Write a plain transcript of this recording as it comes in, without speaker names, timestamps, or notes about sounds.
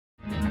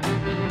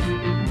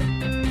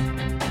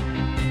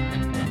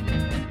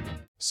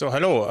So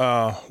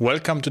hello,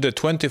 welcome to the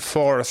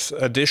 24th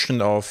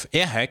edition of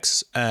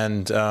airhacks,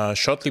 and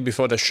shortly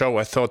before the show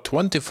I thought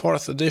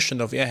 24th edition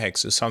of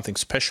airhacks is something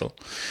special,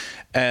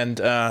 and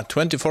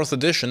 24th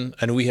edition,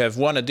 and we have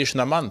one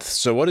edition a month.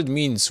 So what it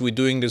means, we're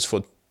doing this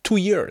for 2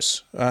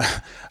 years.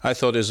 I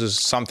thought this is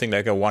something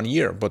like a 1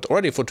 year, but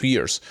already for 2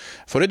 years.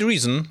 For that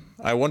reason,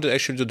 I wanted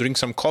actually to drink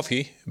some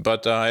coffee,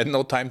 but I had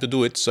no time to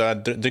do it, so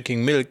I'm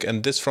drinking milk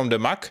and this from the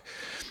mug.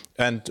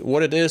 And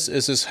what it is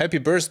this happy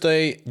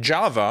birthday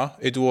Java.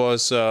 It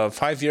was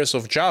 5 years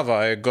of Java.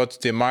 I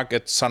got the mug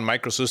at Sun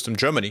Microsystem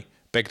Germany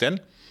back then.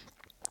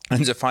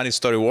 And the funny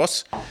story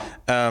was,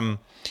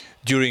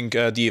 during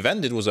the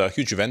event, it was a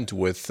huge event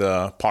with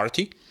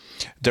party.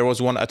 There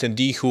was one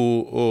attendee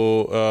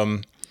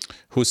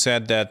who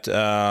said that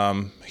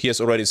he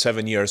has already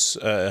 7 years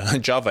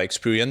Java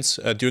experience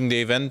during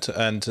the event,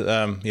 and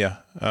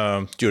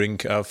during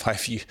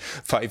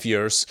 5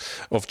 years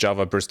of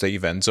Java birthday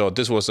event. So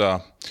this was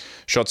a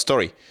short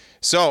story.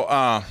 So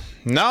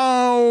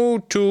now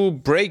to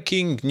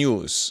breaking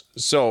news.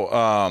 So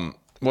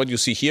what you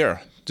see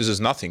here, this is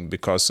nothing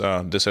because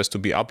this has to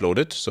be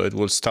uploaded, so it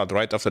will start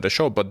right after the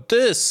show. But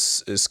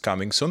this is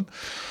coming soon.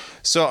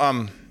 So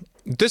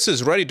this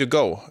is ready to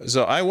go.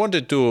 So I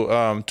wanted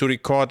to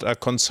record a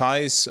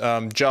concise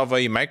Java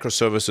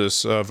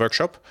microservices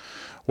workshop.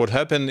 What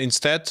happened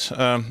instead,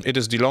 it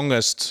is the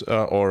longest,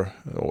 or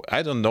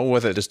I don't know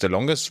whether it is the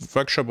longest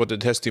workshop, but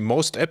it has the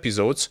most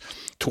episodes,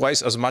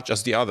 twice as much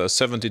as the other,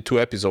 72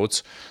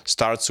 episodes,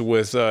 starts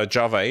with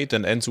Java 8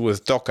 and ends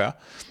with Docker.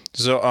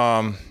 So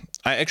I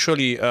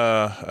actually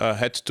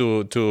had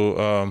to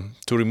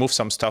remove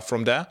some stuff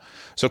from there.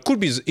 So it could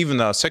be even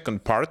a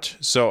second part.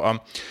 So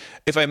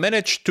if I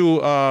manage to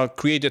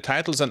create the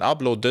titles and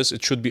upload this,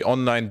 it should be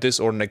online this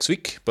or next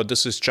week. But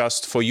this is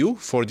just for you,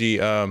 for the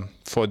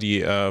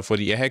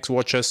airhacks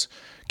watchers.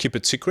 Keep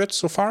it secret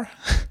so far.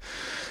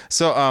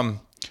 So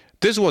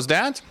this was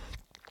that.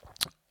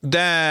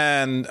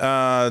 Then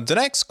the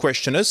next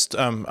question is,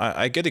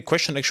 I get a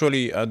question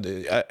actually.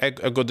 I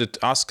got it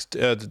asked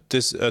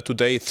this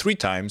today 3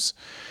 times.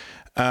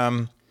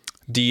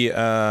 The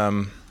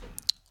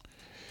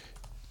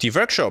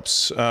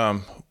workshops,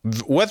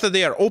 whether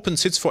they are open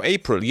seats for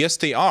April. Yes,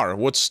 they are.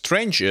 What's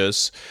strange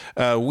is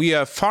we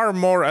have far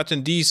more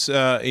attendees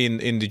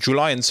in the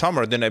July and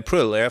summer than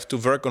April. I have to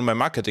work on my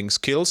marketing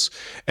skills.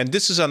 And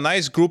this is a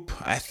nice group.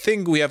 I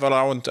think we have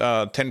around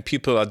 10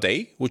 people a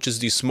day, which is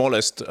the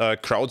smallest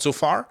crowd so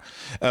far,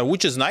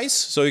 which is nice.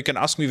 So you can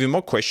ask me even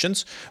more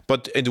questions.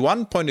 But at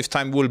one point of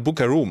time, we'll book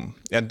a room.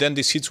 And then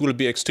the seats will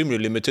be extremely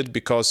limited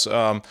because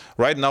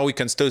right now we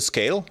can still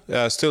scale,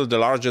 still the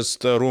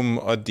largest room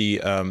at the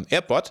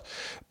airport.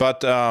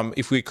 But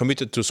if we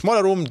committed to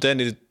smaller room, then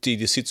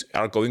the seats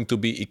are going to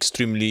be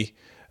extremely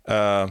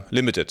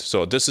limited.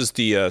 So this is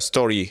the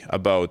story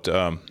about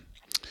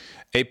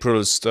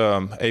April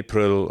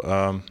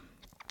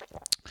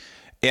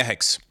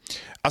airhacks.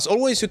 As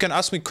always, you can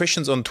ask me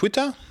questions on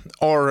Twitter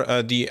or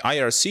the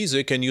IRC. So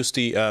you can use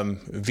the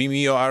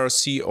Vimeo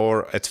IRC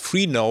or at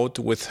Freenode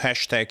with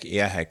hashtag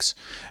airhacks.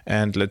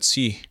 And let's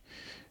see.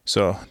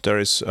 So there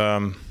is...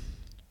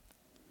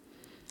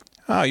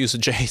 use a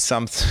J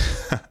something.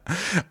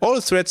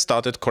 All threads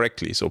started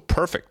correctly, so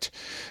perfect.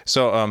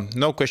 So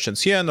no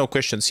questions here, no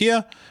questions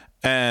here.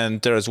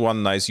 And there is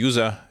one nice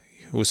user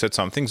who said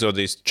something. So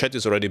this chat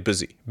is already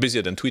busy,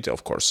 busier than Twitter,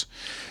 of course.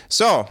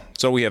 So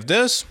we have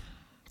this.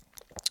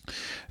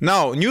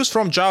 Now, news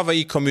from Java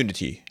EE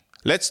community.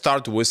 Let's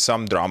start with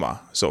some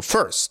drama. So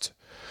first,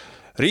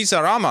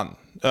 Riza Rahman,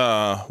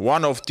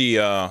 one of the,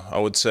 I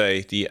would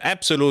say, the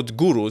absolute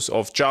gurus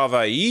of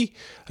Java EE,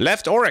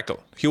 left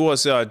Oracle. He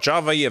was a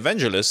Java EE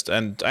evangelist,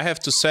 and I have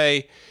to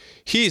say,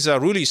 he is a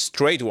really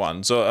straight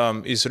one.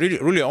 So he's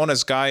really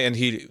honest guy, and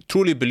he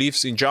truly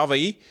believes in Java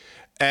EE.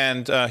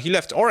 And he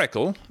left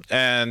Oracle.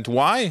 And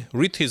why?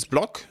 Read his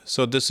blog.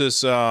 So this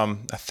is,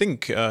 I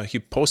think he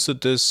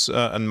posted this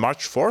on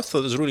March 4th.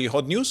 So this is really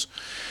hot news.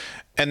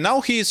 And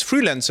now he is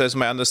freelance, as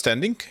my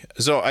understanding.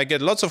 So I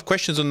get lots of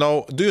questions to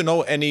know, do you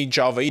know any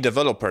Java EE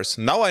developers?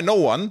 Now I know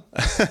one,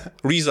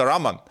 Riza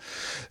Rahman.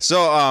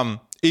 So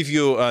if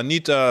you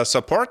need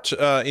support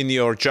in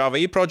your Java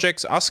EE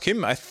projects, ask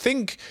him. I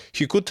think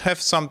he could have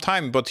some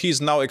time, but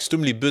he's now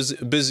extremely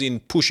busy in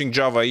pushing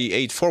Java EE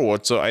 8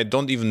 forward. So I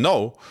don't even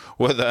know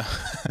whether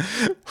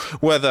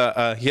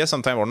he has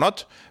some time or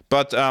not.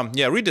 But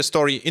yeah, read the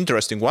story,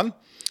 interesting one.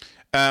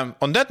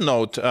 On that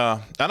note,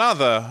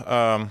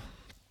 another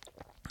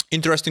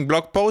interesting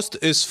blog post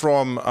is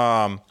from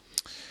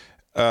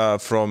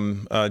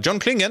John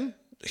Klingen.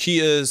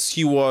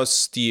 He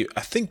was the,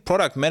 I think,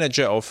 product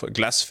manager of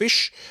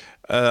Glassfish,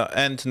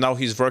 and now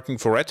he's working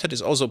for Red Hat.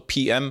 He's also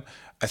PM,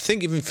 I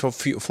think, even for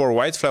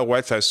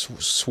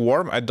Whitefly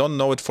Swarm. I don't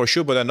know it for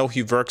sure, but I know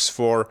he works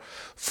for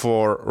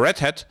Red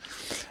Hat.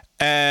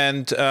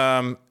 And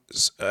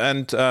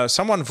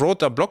someone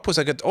wrote a blog post.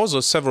 I get also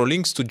several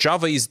links to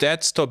Java is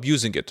dead, stop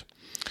using it,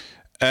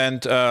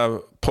 and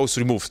post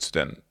removed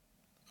then.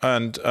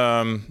 And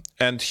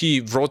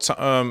he wrote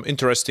some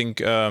interesting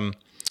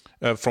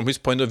from his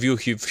point of view,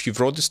 he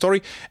wrote the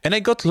story. And I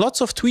got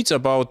lots of tweets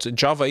about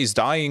Java is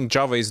dying,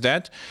 Java is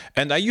dead.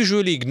 And I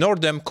usually ignore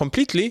them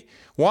completely.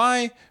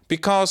 Why?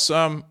 Because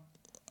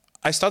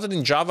I started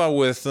in Java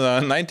with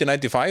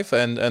 1995,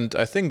 and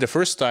I think the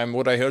first time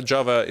what I heard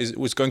Java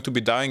was going to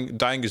be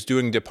dying is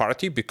during the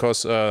party,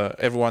 because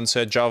everyone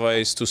said Java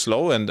is too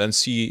slow and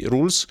C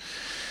rules.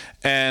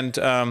 And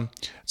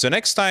the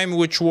next time,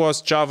 which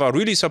was Java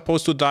really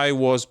supposed to die,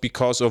 was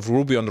because of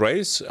Ruby on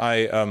Rails.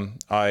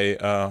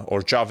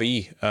 Or Java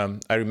E.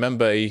 I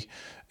remember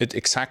it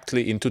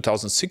exactly in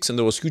 2006, and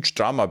there was huge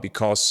drama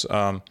because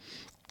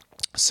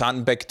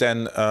Sun back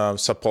then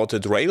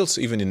supported Rails,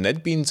 even in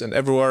NetBeans and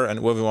everywhere, and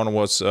everyone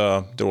was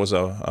there was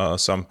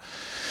some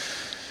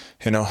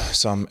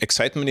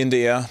excitement in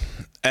the air.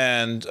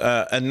 And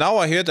now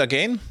I hear it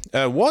again.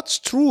 What's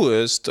true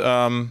is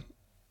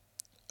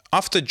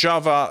after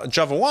Java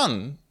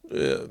 1,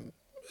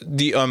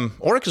 the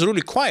Oracle is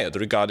really quiet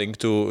regarding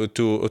to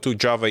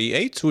Java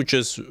E8, which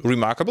is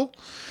remarkable.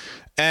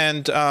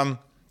 And from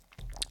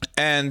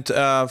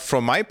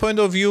my point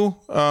of view,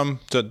 go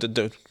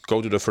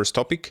to the first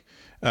topic.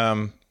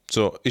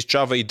 So is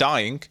Java E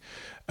dying?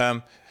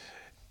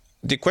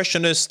 The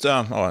question is,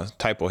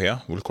 typo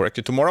here, we'll correct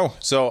it tomorrow.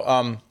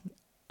 So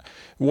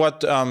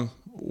what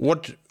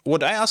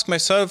I ask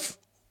myself,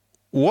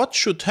 what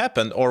should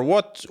happen, or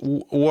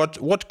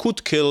what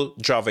could kill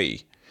Java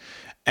E?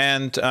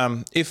 And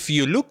if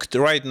you looked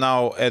right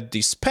now at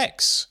the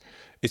specs,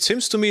 it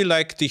seems to me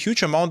like the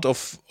huge amount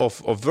of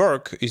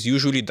work is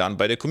usually done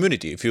by the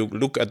community. If you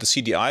look at the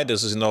CDI,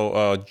 this is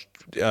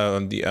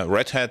the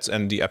Red Hats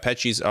and the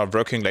Apaches are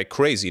working like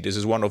crazy. This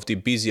is one of the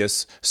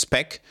busiest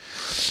spec.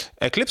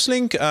 Eclipse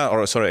Link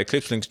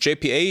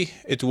JPA,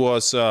 it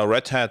was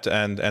Red Hat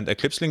and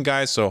Eclipse Link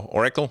guys, so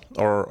Oracle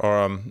or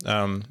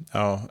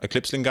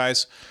Eclipse Link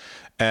guys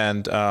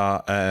and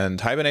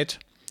Hibernate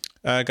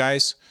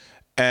guys.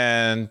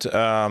 And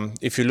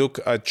if you look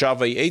at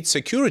Java 8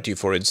 security,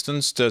 for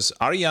instance, there's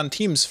Aryan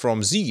Teams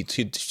from Zeet.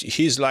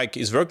 He's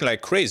working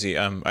like crazy.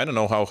 I don't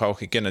know how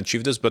he can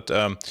achieve this, but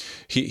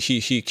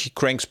he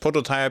cranks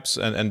prototypes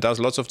and does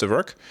lots of the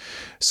work.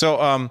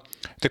 So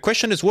the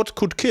question is, what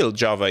could kill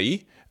Java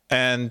E?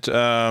 And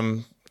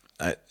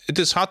it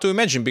is hard to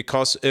imagine,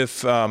 because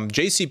if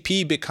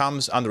JCP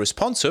becomes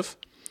unresponsive,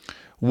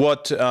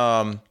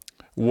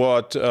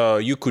 what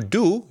you could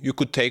do, you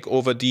could take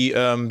over the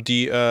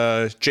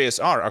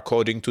JSR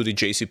according to the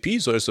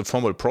JCP. So it's a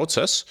formal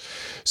process.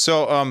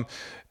 So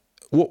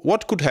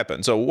what could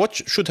happen? So what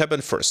should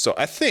happen first? So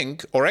I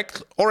think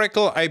Oracle,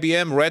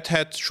 IBM, Red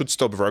Hat should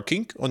stop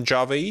working on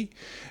Java E.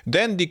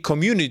 Then the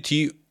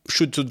community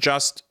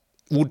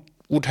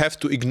would have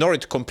to ignore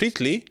it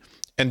completely.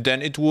 And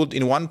then it would,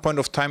 in one point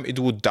of time, it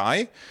would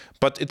die.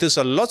 But it is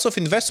a lots of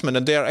investment,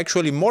 and there are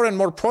actually more and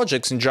more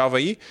projects in Java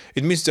E.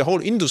 It means the whole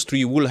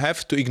industry will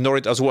have to ignore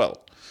it as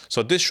well.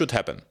 So this should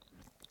happen.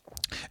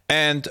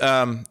 And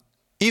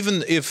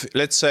even if,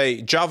 let's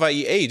say, Java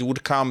E8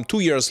 would come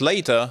 2 years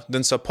later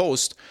than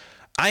supposed,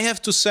 I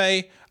have to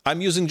say I'm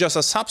using just a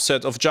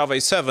subset of Java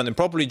 7 and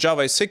probably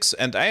Java 6,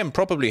 and I am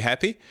probably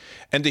happy.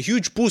 And the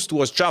huge boost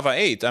was Java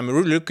 8. I'm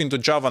really looking to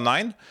Java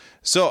 9.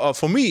 So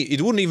for me,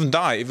 it wouldn't even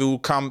die if it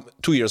would come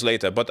 2 years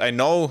later. But I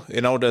know,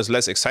 there's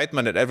less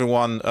excitement, and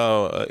everyone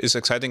is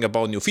exciting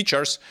about new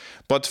features.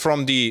 But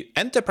from the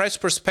enterprise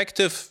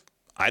perspective,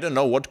 I don't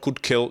know what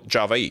could kill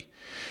Java E.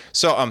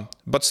 So,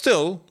 but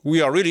still,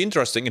 we are really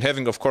interested in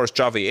having, of course,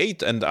 Java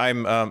 8, and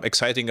I'm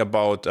excited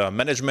about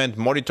management,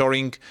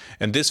 monitoring,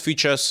 and these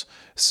features.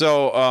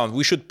 So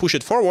we should push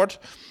it forward.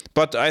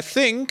 But I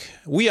think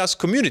we as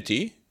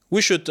community,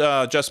 we should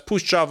just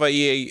push Java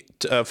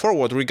 8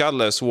 forward,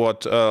 regardless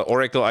what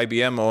Oracle,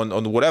 IBM,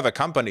 on whatever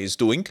company is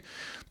doing,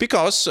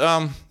 because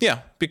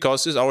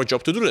it's our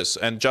job to do this.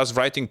 And just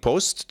writing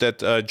posts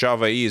that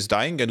Java E is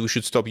dying and we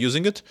should stop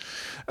using it.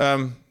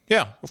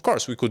 Yeah, of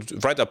course, we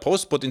could write a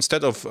post, but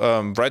instead of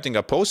writing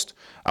a post,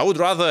 I would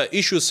rather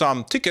issue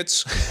some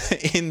tickets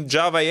in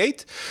Java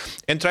 8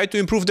 and try to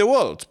improve the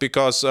world,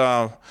 because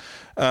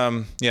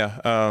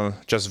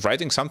just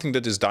writing something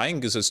that is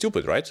dying is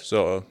stupid, right?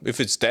 So if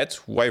it's dead,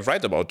 why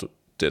write about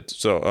it?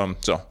 So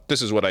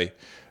this is what I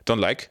don't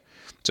like,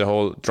 the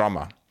whole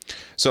drama.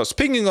 So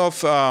speaking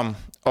of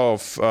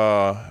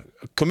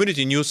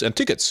community news and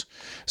tickets,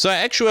 so I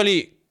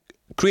actually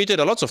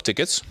created a lot of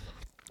tickets.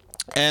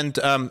 And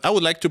I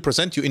would like to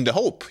present you in the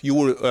hope you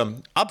will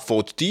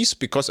upvote these,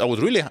 because I would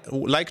really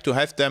like to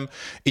have them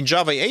in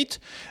Java 8.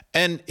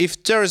 And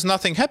if there is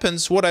nothing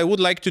happens, what I would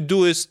like to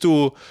do is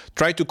to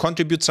try to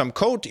contribute some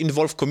code,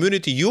 involve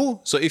community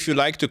you. So if you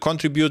like to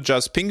contribute,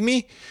 just ping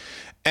me.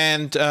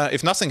 And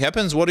if nothing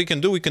happens, what we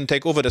can do, we can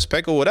take over the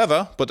spec or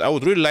whatever. But I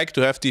would really like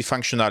to have the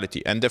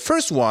functionality. And the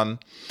first one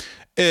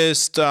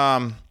is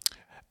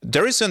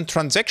there is a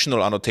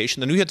transactional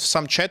annotation, and we had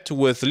some chat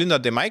with Linda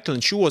DeMichael,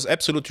 and she was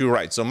absolutely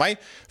right. So my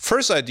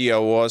first idea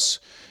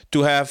was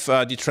to have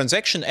the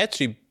transaction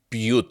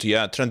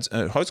yeah,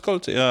 how it's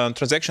called,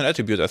 transaction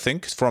attribute, I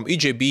think, from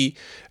EJB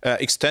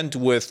extend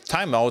with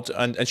timeout,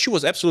 and she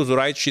was absolutely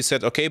right. She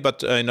said, okay, but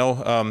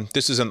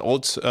this is an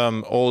old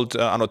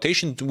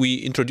annotation. We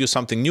introduced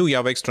something new,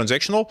 JavaX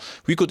transactional.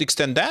 We could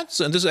extend that,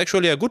 and this is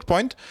actually a good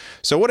point.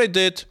 So what I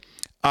did,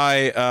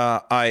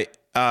 I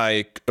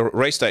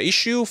raised an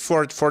issue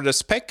for the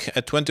spec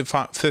at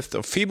 25th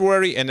of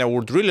February, and I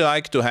would really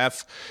like to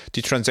have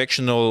the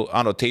transactional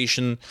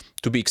annotation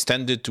to be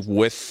extended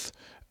with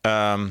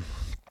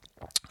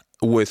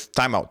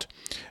timeout.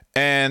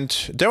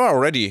 And there are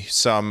already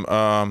some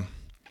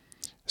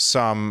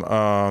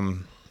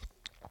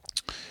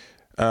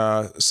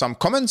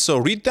comments, so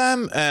read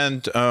them,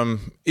 and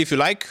if you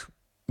like,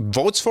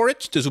 votes for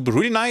it. This would be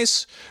really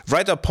nice.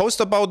 Write a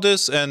post about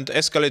this and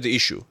escalate the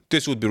issue.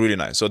 This would be really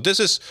nice. So this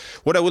is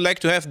what I would like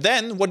to have.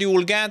 Then what you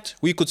will get,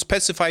 we could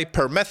specify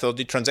per method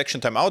the transaction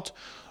timeout.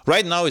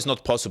 Right now is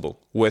not possible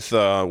with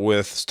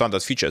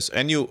standard features.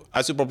 And you,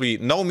 as you probably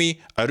know me,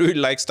 I really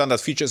like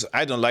standard features.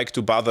 I don't like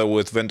to bother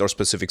with vendor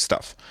specific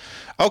stuff.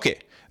 Okay,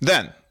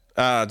 then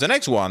the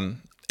next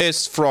one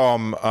is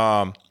from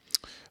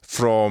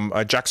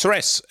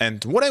JAX-RS.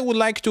 And what I would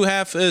like to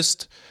have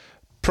is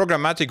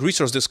programmatic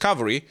resource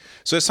discovery.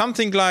 So it's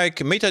something like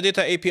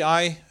metadata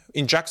API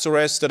in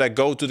JAX-RS that I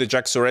go to the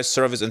JAX-RS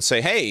service and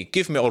say, hey,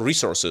 give me all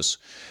resources.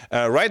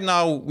 Right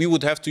now, we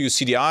would have to use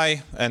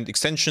CDI and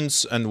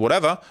extensions and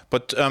whatever,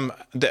 but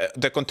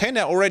the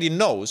container already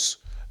knows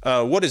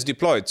what is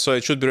deployed, so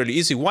it should be really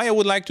easy. Why I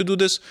would like to do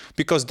this?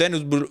 Because then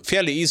it will be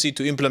fairly easy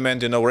to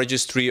implement in a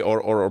registry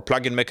or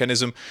plugin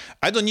mechanism.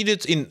 I don't need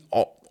it in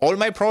all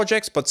my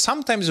projects, but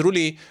sometimes it's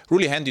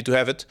really handy to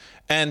have it.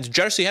 And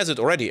Jersey has it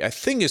already. I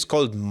think it's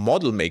called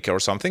Model Maker or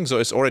something, so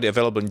it's already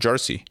available in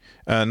Jersey.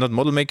 Not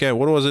Model Maker,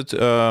 what was it?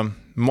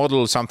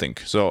 Model something,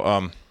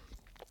 so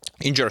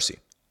in Jersey.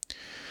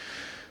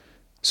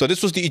 So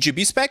this was the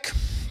EJB spec.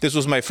 This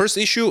was my first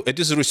issue. It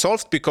is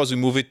resolved because we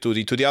move it to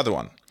the other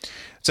one.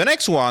 The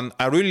next one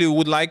I really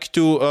would like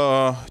to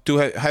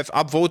have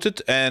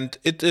upvoted, and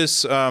it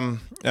is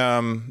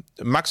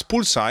max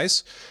pool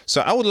size.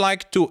 So I would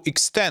like to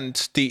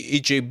extend the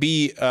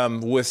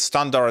EJB with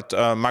standard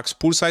max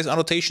pool size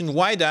annotation.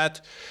 Why that?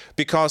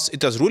 Because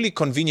it is really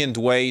convenient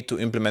way to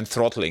implement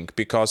throttling.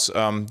 Because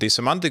the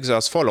semantics are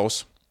as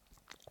follows: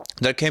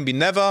 there can be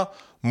never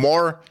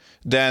more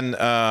than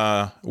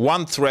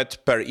one thread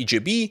per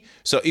EJB.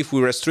 So if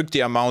we restrict the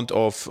amount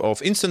of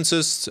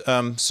instances,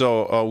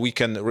 we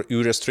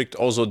restrict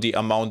also the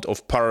amount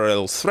of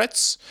parallel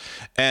threads.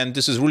 And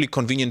this is really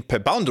convenient per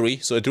boundary.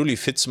 So it really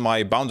fits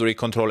my boundary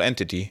control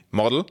entity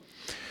model.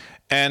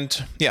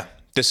 And yeah,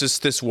 this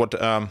is what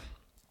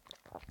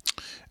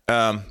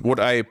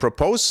I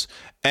propose.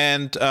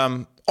 And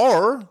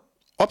or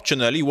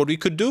optionally, what we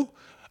could do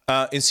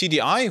in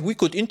CDI, we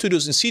could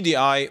introduce in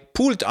CDI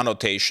pooled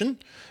annotation.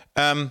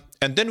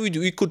 And then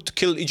we could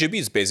kill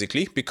EJBs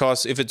basically,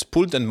 because if it's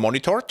pulled and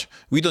monitored,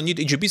 we don't need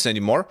EJBs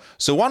anymore.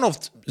 So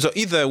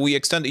either we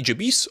extend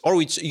EJBs or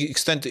we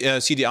extend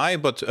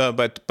CDI,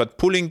 but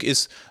pulling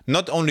is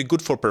not only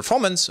good for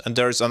performance, and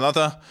there is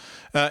another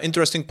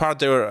interesting part.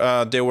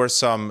 There were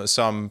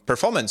some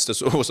performance.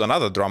 This was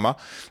another drama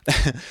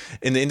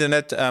in the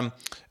internet.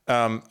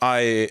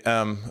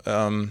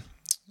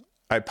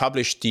 I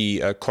published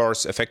the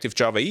course Effective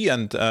Java E,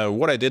 and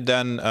what I did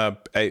then,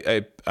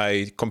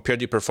 I compared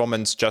the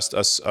performance just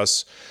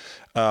as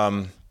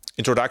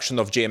introduction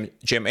of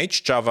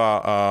JMH,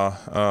 Java,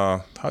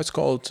 how it's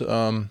called,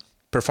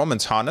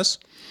 performance harness,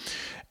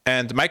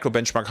 and micro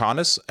benchmark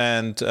harness,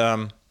 and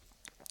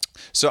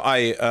so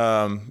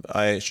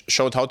I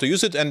showed how to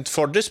use it, and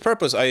for this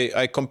purpose,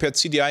 I compared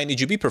CDI and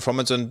EJB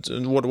performance,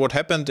 and what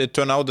happened, it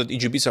turned out that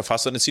EJBs are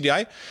faster than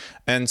CDI,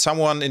 and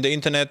someone in the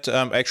internet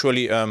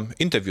actually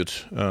interviewed,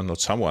 not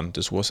someone,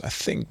 this was, I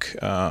think,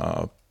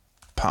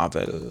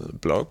 Pavel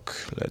blog,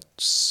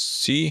 let's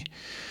see,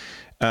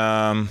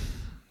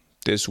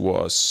 this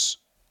was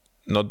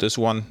not this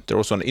one, there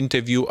was an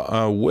interview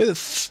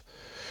with,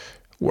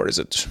 where is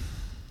it?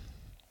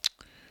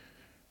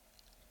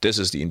 This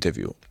is the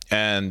interview,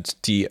 and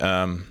the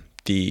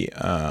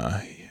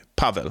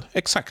Pavel,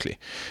 exactly,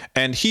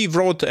 and he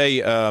wrote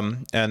a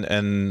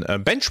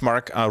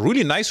benchmark, a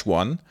really nice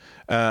one,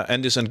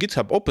 and is on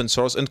GitHub open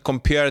source, and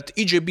compared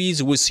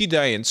EJBs with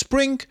CDI and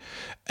Spring,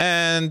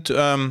 and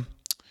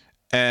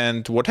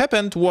what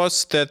happened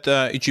was that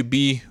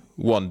EJB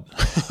won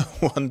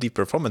the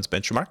performance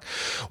benchmark.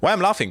 Why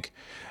I'm laughing?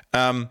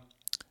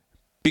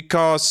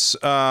 Because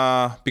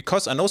I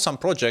know some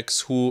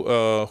projects who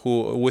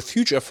with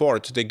huge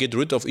effort they get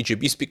rid of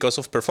EJBs because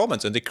of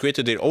performance, and they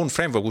created their own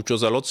framework which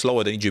was a lot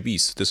slower than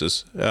EJBs. This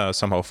is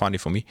somehow funny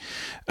for me.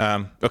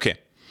 Okay,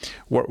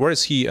 where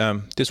is he?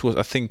 This was,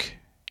 I think,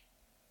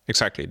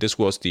 exactly. This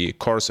was the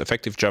course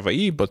Effective Java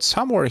E, but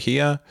somewhere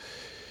here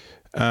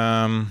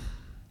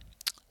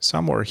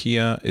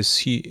is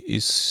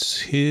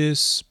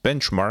his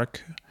benchmark.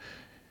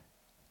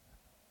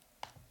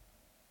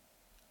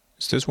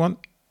 Is this one?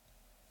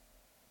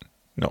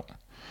 No.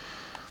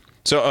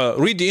 So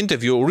read the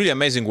interview. A really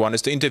amazing one.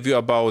 It's the interview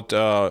about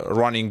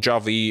running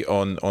Java EE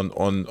on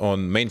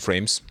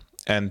mainframes,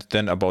 and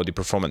then about the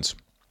performance.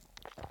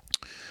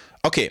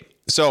 Okay,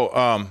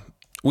 so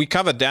we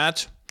covered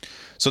that.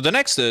 So the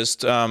next is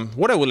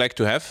what I would like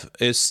to have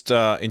is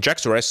in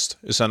JAX-RS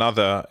is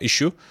another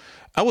issue.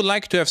 I would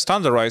like to have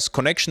standardized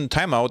connection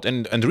timeout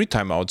and read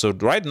timeout. So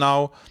right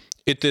now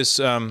it is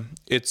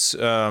it's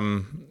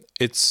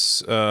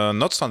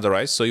not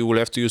standardized, so you will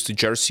have to use the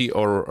Jersey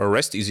or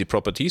REST easy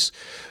properties.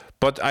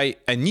 But I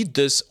need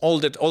this all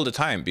the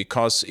time,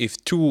 because if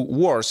two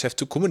wars have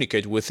to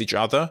communicate with each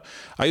other,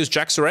 I use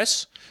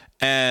JAX-RS,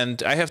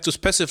 and I have to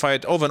specify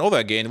it over and over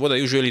again. What I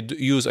usually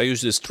use, I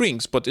use the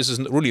strings, but this is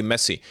really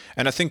messy.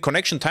 And I think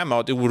connection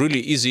timeout, it will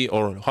really easy,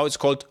 or how it's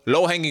called,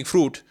 low-hanging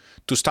fruit,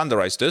 to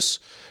standardize this.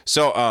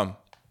 So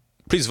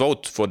please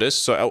vote for this.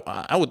 So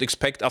I would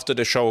expect after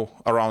the show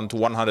around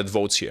 100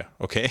 votes here,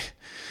 okay?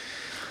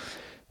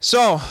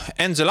 So,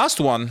 and the last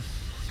one,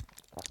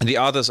 the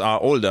others are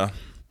older,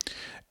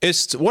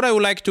 is what I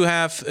would like to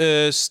have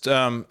is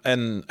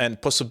an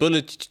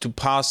possibility to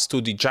pass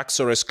to the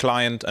JAX-RS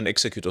client an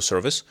executor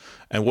service.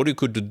 And what you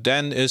could do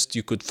then is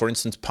you could, for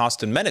instance, pass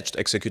the managed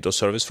executor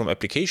service from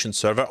application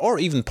server or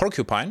even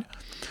Porcupine.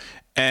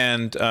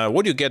 And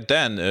what you get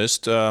then is,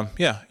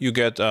 you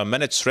get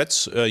managed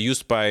threads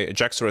used by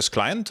JAX-RS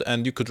client,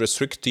 and you could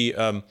restrict the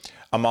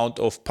amount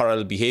of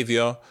parallel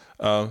behavior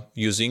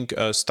using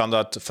a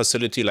standard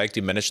facility like the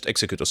managed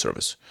executor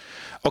service.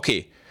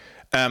 Okay.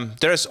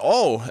 There's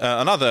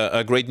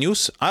another great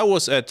news. I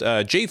was at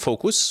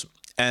JFocus,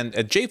 and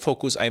at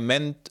JFocus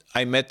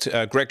I met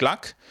Greg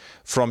Luck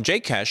from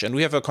Jcache, and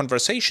we have a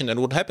conversation.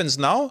 And what happens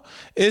now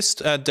is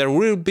there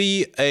will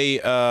be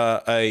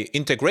a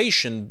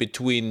integration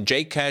between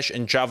Jcache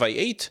and Java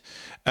 8.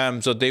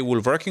 So they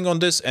will working on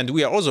this, and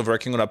we are also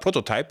working on a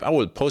prototype. I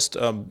will post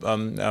a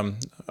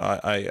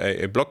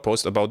blog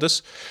post about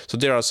this. So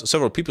there are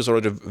several people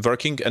already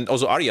working, and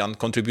also Arjan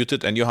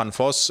contributed, and Johan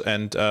Voss,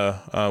 and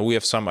we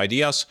have some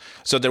ideas.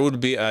 So there will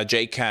be a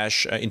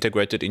Jcache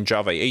integrated in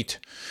Java 8.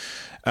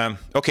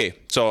 Okay,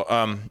 so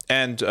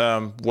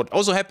what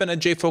also happened at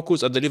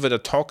JFocus, I delivered a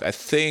talk, I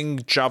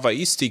think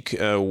Javaistic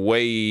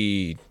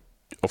way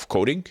of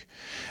coding.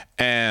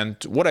 And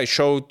what I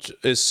showed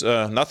is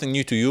nothing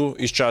new to you.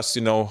 It's just,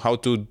 how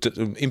to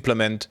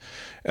implement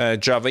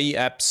Java EE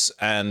apps.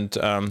 And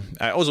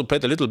I also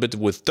played a little bit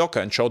with Docker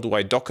and showed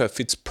why Docker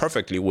fits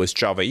perfectly with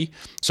Java EE.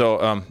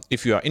 So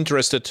if you are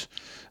interested,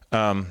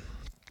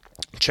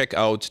 check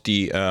out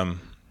the,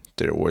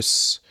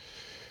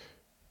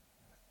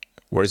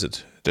 where is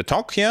it? The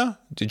talk here,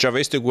 the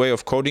Javaistic way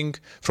of coding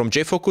from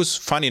JFocus.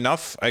 Fun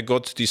enough, I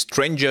got the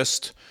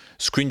strangest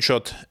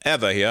screenshot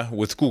ever here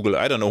with Google.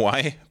 I don't know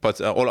why,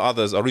 but all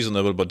others are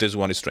reasonable, but this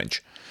one is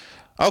strange.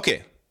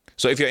 Okay,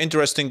 so if you're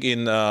interested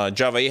in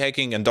Java EE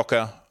hacking and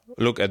Docker,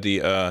 look at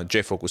the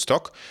JFocus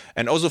talk.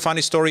 And also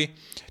funny story,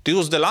 this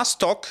was the last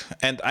talk,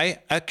 and I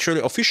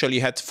actually officially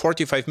had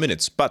 45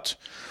 minutes, but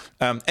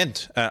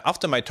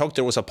after my talk,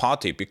 there was a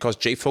party because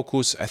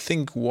JFocus, I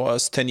think,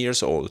 was 10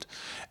 years old.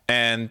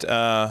 And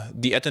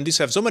the attendees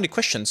have so many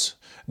questions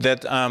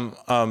that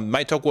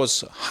my talk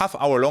was half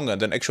hour longer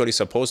than actually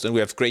supposed, and we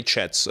have great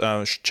chat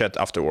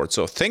afterwards.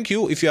 So thank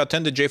you if you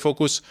attended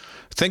JFocus.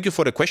 Thank you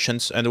for the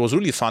questions, and it was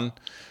really fun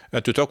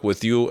to talk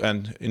with you.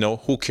 And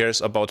who cares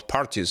about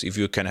parties if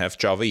you can have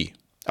Java EE?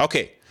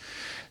 Okay,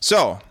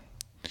 so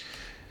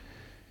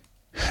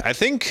I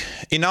think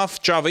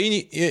enough Java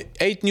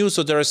 8 news.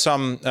 So there are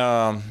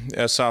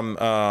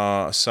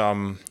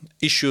some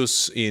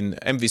issues in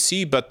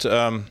MVC, but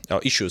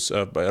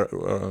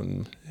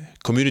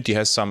community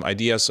has some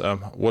ideas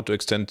what to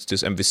extend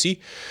this MVC.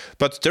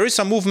 But there is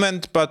some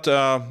movement. But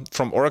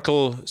from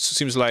Oracle,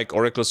 seems like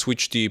Oracle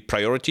switched the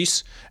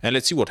priorities, and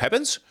let's see what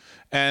happens.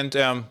 And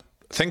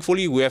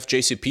thankfully, we have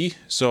JCP.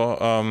 So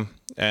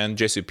and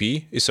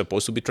JCP is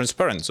supposed to be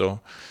transparent. So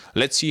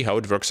let's see how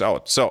it works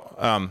out.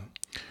 So.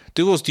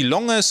 This was the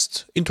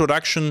longest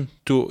introduction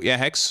to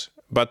airhacks,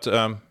 but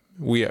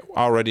we are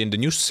already in the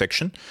news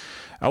section.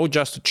 I would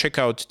just check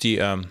out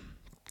the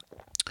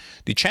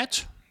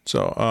chat.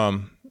 So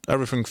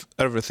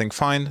everything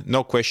fine.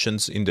 No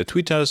questions in the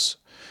Twitters.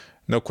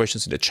 No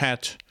questions in the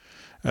chat.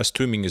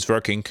 Streaming is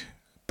working.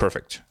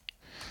 Perfect.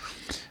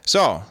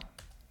 So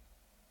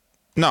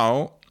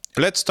now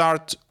let's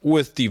start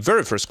with the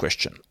very first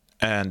question,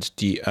 and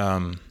the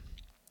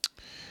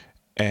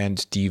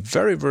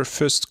very, very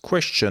first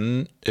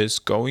question is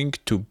going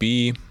to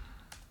be,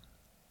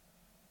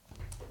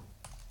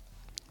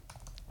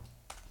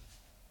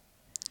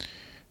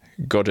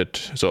 got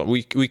it. So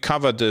we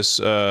covered this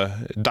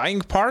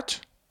dying part.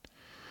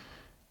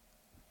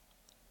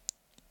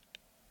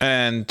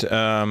 And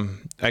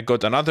I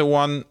got another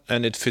one,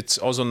 and it fits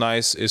also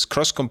nice, is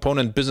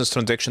cross-component business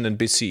transaction in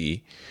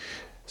BCE.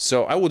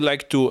 So I would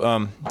like to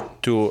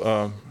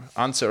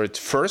answer it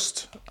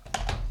first.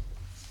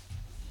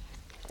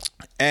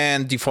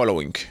 And the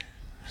following.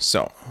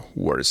 So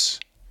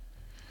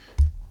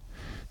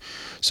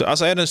So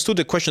as I understood,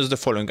 the question is the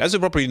following. As you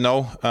probably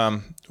know,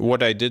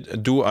 what I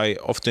I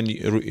often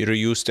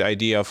reuse the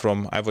idea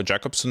from Ivor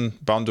Jacobson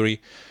boundary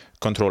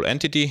control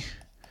entity.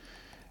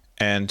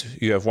 And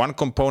you have one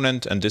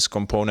component, and this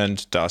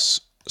component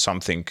does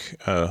something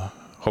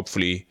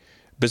hopefully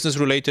business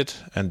related,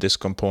 and this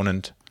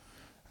component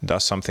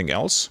does something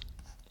else.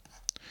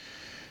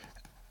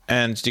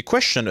 And the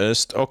question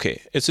is,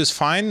 okay, it is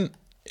fine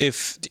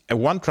if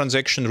one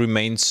transaction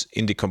remains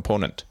in the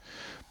component.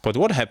 But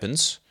what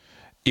happens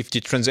if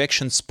the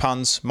transaction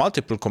spans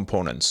multiple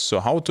components? So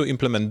how to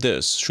implement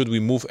this? Should we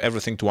move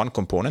everything to one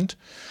component?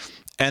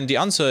 And the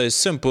answer is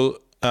simple.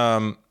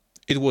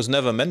 It was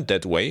never meant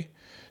that way.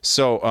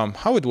 So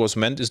how it was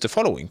meant is the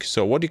following.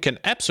 So what you can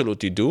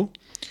absolutely do,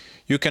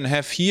 you can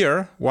have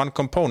here one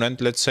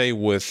component, let's say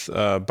with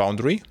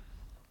boundary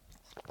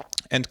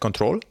and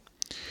control.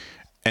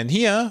 And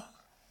here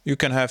you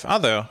can have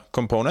other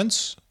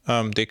components.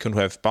 They can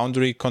have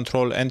boundary,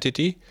 control,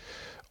 entity,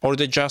 or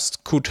they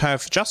just could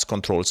have just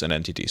controls and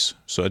entities.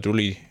 So it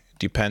really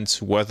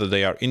depends whether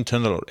they are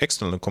internal or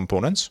external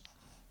components.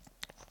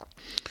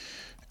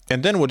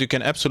 And then what you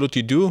can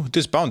absolutely do,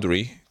 this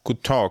boundary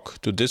could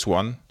talk to this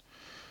one.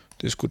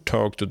 This could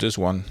talk to this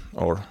one,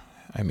 or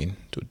I mean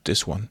to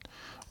this one,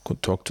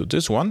 could talk to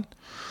this one.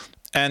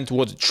 And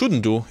what it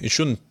shouldn't do, it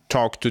shouldn't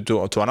talk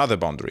to another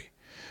boundary.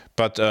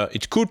 But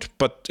it could,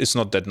 but it's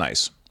not that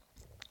nice.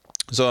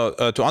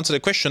 So to answer the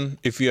question,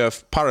 if you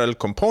have parallel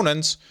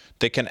components,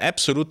 they can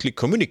absolutely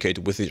communicate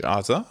with each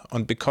other.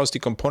 And because the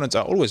components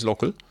are always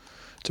local,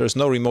 there's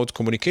no remote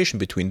communication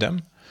between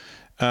them.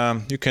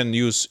 You can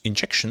use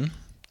injection,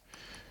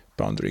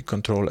 boundary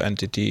control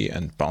entity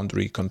and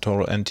boundary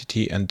control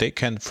entity, and they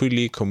can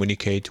freely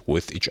communicate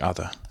with each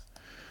other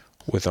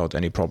without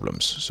any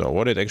problems. So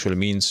what it actually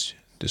means,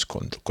 this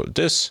could call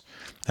this,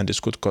 and this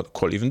could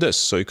call even this.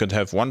 So you could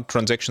have one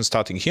transaction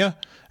starting here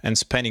and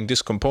spanning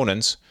these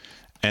components.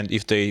 And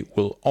if they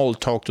will all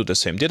talk to the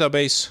same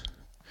database,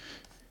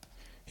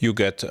 you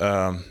get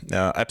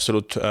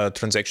absolute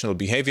transactional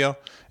behavior.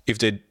 If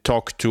they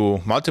talk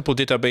to multiple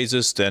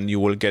databases, then you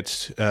will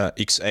get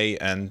XA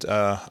and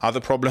other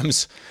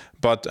problems.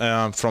 But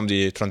from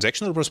the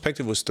transactional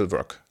perspective, it will still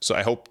work. So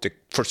I hope the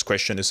first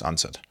question is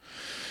answered.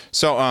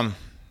 So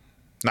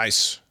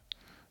nice.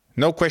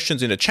 No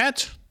questions in the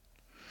chat.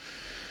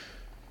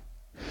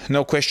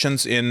 No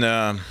questions in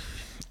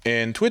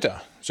Twitter.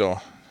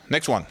 So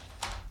next one.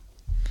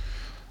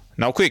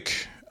 Now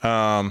quick,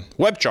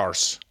 web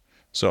jars.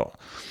 So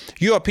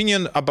your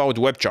opinion about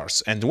web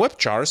jars. And web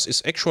jars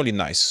is actually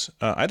nice.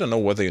 I don't know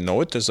whether you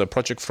know it. There's a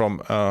project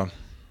from,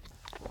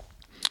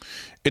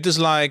 it is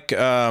like,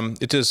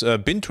 it is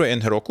Bintray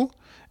and Heroku.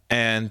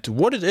 And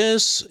what it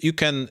is, you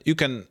can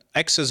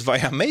access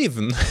via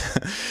Maven,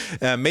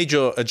 a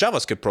major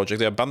JavaScript project.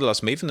 They are bundled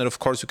as Maven, and of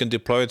course you can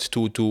deploy it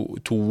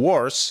to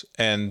wars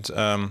and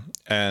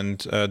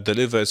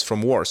deliver it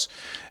from wars.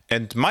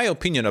 And my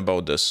opinion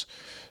about this.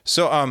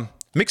 So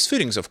mixed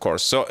feelings, of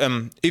course. So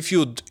if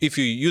you're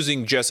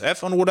using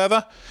JSF on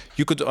whatever,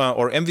 you could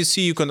or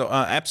MVC, you can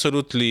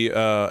absolutely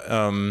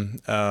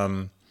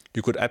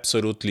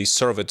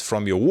serve it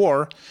from your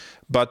war.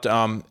 But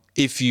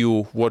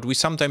what we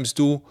sometimes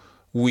do,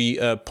 we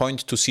point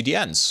to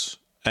CDNs.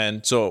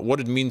 And so what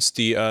it means,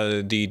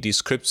 the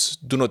scripts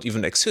do not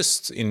even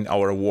exist in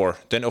our war.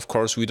 Then of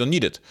course we don't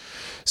need it.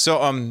 So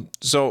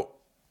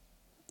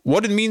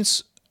what it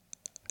means.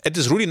 It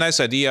is a really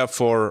nice idea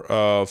for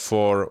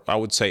I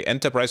would say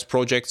enterprise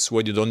projects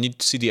where you don't need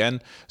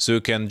CDN, so you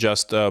can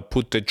just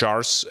put the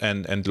jars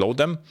and load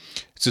them.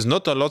 There's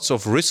not a lot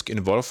of risk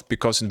involved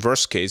because in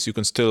worst case you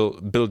can still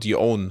build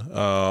your own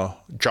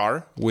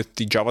jar with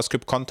the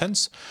JavaScript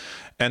contents,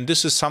 and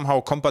this is somehow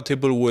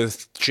compatible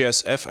with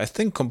JSF. I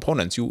think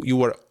components. You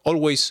were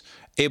always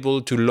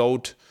able to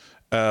load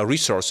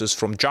resources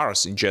from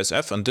jars in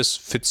JSF, and this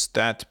fits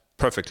that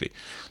perfectly.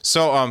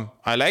 So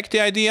I like the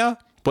idea.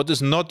 But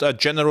it's not a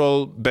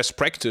general best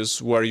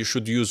practice where you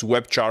should use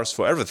web jars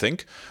for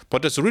everything.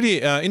 But it's a really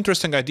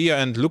interesting idea,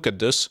 and look at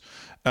this.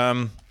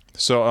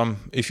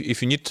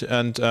 If you need,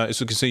 and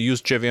as you can see,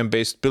 use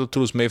JVM-based build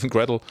tools, Maven,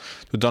 Gradle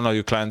to download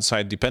your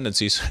client-side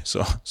dependencies.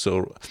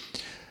 So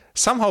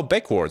somehow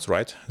backwards,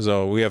 right?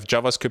 So we have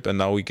JavaScript, and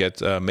now we get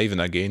Maven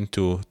again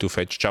to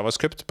fetch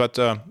JavaScript. But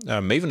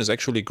Maven is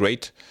actually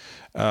great.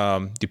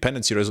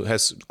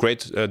 Has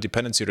great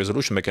dependency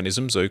resolution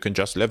mechanism, so you can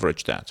just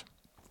leverage that.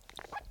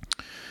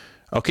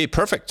 Okay,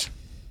 perfect.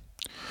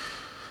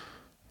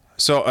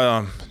 So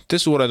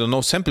this is what I don't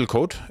know, sample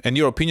code, and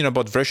your opinion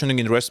about versioning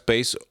in REST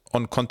based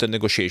on content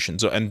negotiation.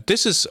 So, and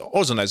this is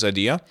also a nice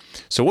idea.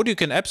 So what you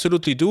can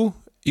absolutely do,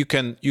 you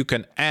can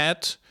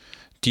add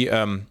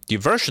the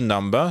version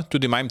number to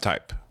the MIME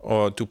type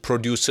or to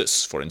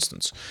produces, for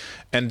instance,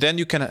 and then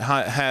you can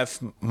have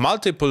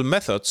multiple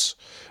methods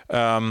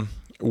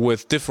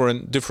with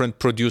different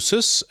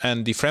producers,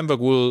 and the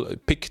framework will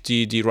pick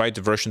the right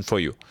version for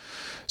you.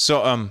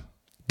 So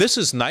this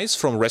is nice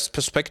from REST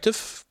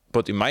perspective,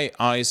 but in my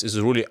eyes is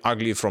really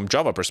ugly from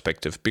Java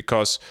perspective,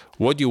 because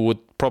what you would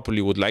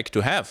properly would like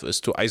to have is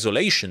to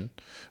isolation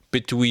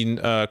between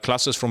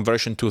classes from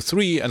version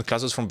 2.3 and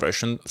classes from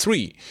version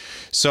 3.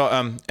 So,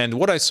 and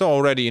what I saw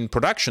already in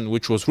production,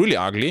 which was really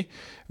ugly,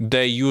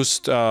 they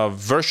used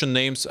version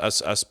names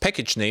as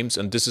package names,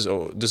 and this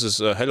is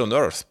hell on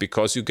earth,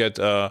 because you get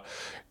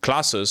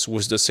classes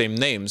with the same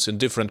names in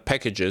different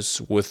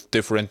packages with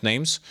different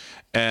names.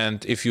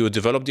 And if you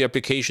develop the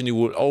application, you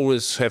will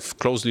always have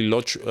closely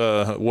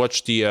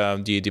watch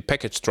the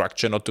package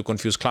structure, not to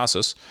confuse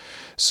classes.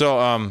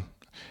 So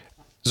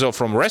so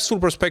from RESTful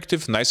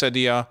perspective, nice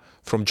idea.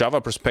 From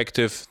Java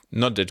perspective,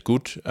 not that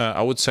good,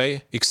 I would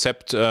say.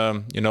 Except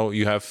you know,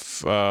 you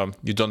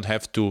don't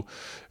have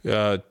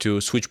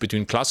to switch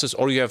between classes,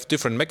 or you have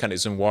different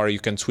mechanism where you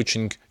can switch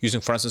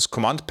using, for instance,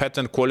 command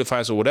pattern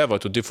qualifiers or whatever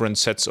to different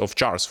sets of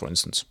jars, for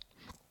instance.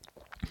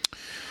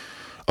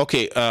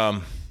 Okay,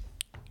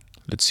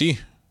 let's see.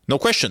 No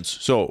questions.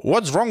 So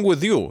what's wrong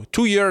with you?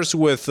 2 years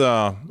with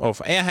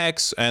of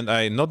airhacks, and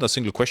not a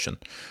single question.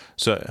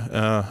 So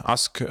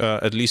ask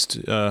at least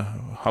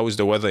how is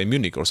the weather in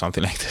Munich or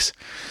something like this.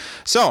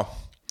 So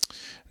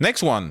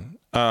next one.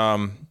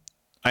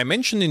 I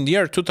mentioned in the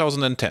year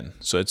 2010,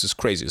 so it's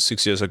crazy,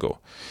 6 years ago.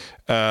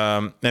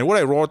 And what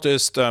I wrote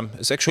is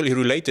actually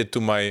related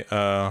to my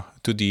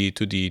to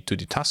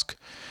the task,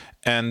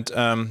 and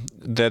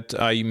that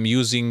I'm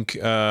using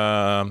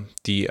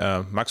the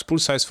max pool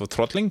size for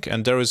throttling,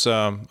 and there is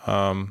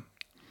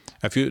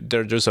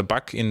there's a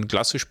bug in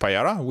Glassfish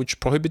Payara which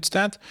prohibits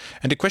that.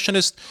 And the question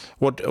is,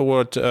 what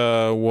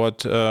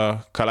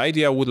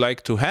Kaleidia would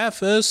like to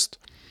have is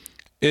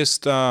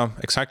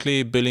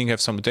exactly billing have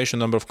some mutation,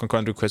 number of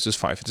concurrent requests is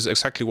 5. It is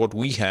exactly what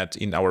we had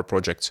in our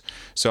projects.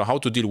 So how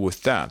to deal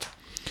with that?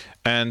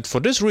 And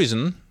for this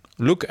reason,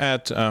 look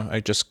at,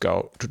 I just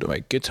go to my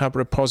GitHub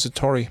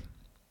repository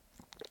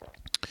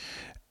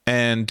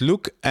and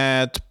look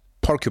at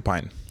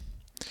Porcupine.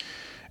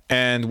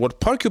 And what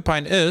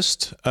Porcupine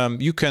is,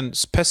 you can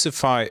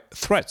specify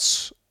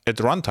threads at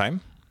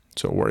runtime.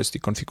 So where is the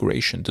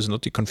configuration? This is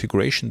not the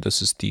configuration,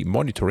 this is the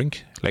monitoring,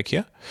 like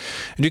here.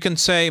 And you can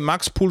say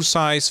max pool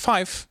size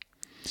 5.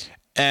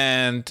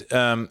 And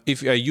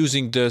if you are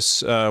using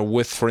this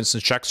with, for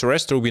instance, JAX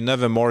REST, there will be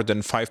never more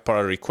than 5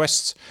 parallel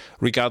requests,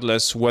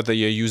 regardless whether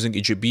you're using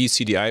EGB,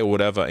 CDI, or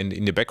whatever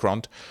in the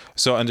background.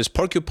 So, and this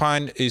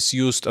Porcupine is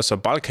used as a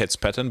bulkheads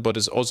pattern, but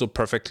is also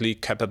perfectly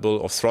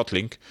capable of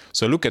throttling.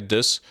 So look at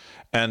this.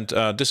 And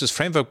this is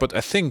framework, but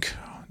I think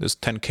this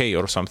 10K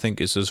or something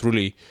is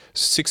really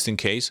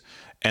 16Ks.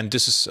 And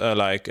this is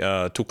like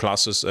 2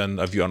 classes and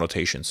a view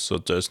annotations. So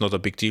there's not a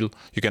big deal.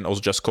 You can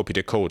also just copy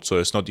the code. So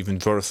it's not even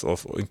worth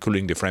of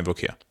including the framework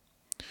here.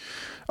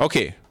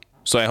 Okay,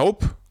 so I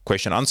hope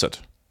question answered.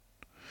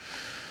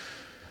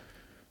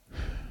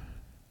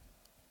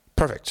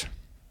 Perfect.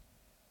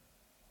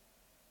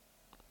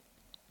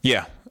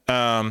 Yeah,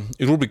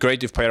 it would be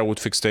great if Payara would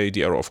fix the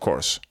error, of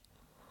course.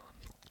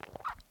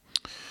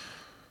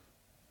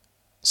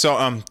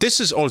 So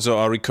this is also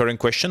a recurring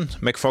question,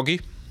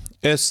 McFoggy,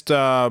 is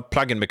the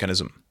plugin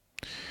mechanism.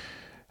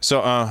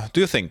 So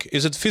do you think,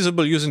 is it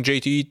feasible using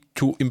JTE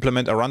to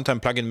implement a runtime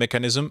plugin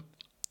mechanism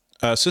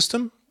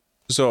system?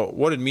 So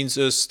what it means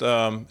is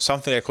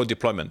something I call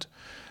deployment.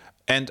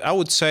 And I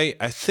would say,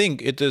 I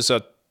think it is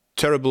a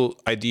terrible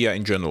idea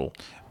in general.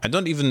 I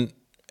don't even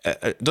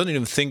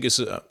think it's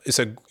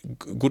a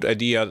good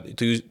idea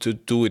to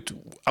do it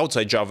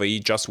outside Java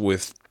EE, just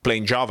with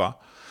plain Java.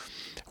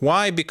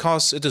 Why?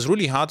 Because it is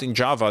really hard in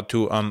Java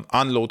to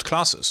unload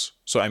classes.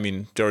 So I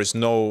mean, there is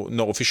no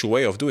official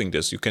way of doing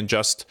this. You can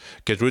just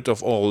get rid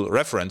of all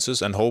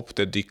references and hope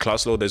that the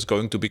class loader is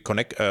going to be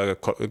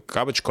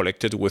garbage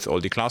collected with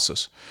all the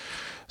classes.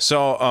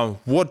 So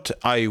what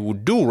I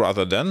would do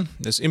rather than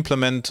is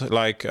implement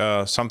like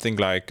something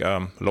like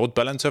load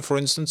balancer, for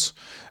instance,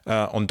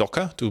 on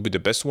Docker to be the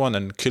best one,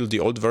 and kill the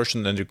old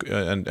version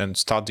and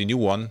start the new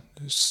one.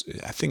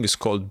 I think it's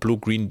called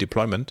blue-green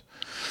deployment.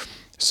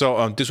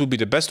 So this would be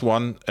the best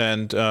one,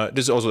 and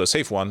this is also a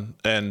safe one.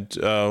 And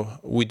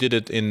we did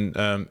it in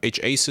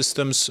HA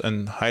systems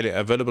and highly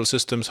available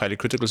systems, highly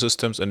critical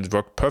systems, and it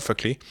worked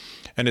perfectly.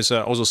 And it's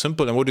also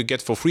simple. And what you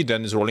get for free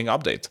then is rolling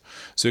update.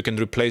 So you can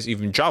replace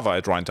even Java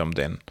at runtime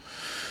then.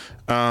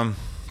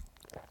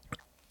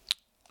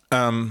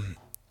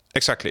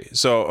 Exactly.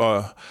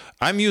 So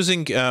I'm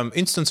using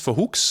instance for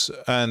hooks,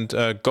 and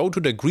go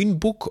to the green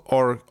book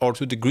or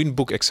to the green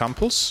book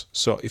examples.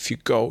 So if you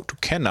go to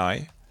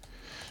canai.com.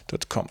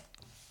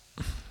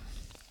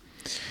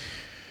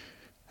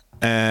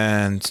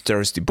 And there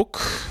is the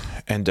book,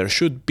 and there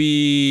should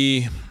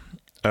be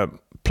a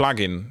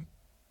plugin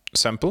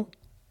sample.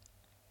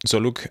 So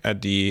look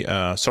at the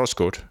source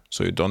code.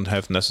 So you don't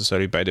have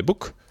necessarily buy the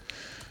book.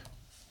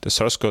 The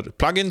source code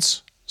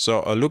plugins.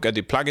 So look at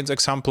the plugins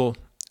example,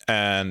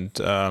 and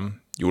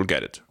you will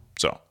get it.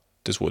 So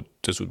this would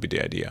be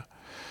the idea.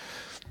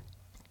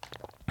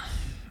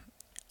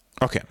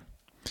 Okay.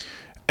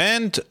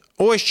 And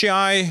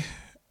OSGI.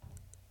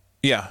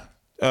 Yeah,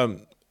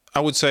 I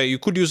would say you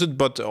could use it,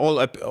 but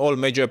all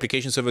major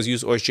application servers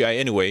use OSGI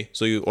anyway,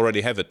 so you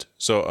already have it.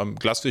 So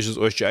Glassfish is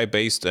OSGI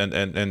based and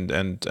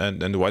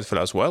Whitefly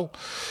as well.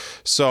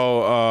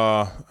 So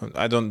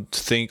I don't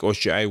think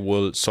OSGI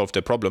will solve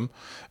the problem.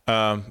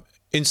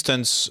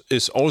 Instance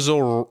is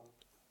also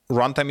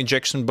runtime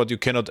injection, but you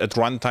cannot at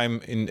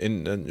runtime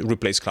in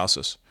replace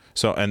classes.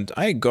 So, and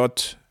I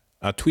got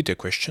a Twitter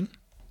question.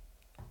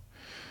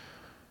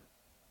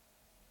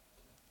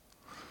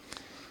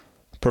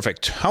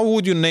 Perfect. How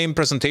would you name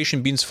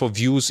presentation beans for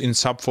views in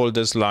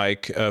subfolders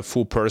like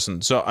full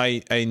person? So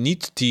I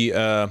need the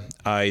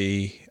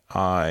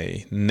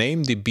I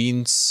name the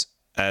beans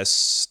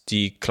as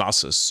the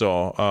classes.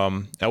 So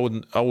I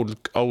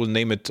will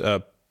name it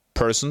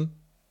person,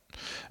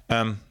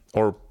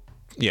 or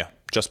yeah,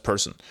 just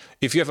person.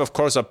 If you have, of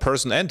course, a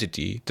person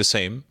entity, the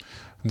same,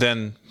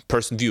 then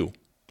person view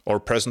or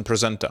person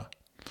presenter.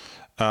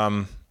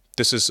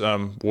 This is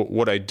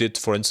what I did,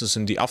 for instance,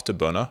 in the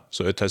Afterburner.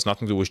 So it has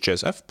nothing to do with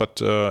JSF, but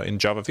in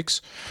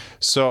JavaFX.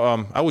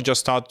 So I would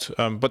just start,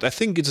 but I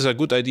think it is a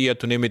good idea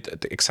to name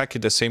it exactly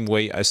the same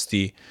way as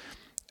the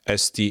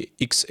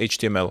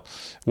XHTML.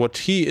 What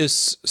he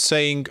is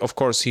saying, of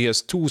course, he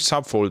has 2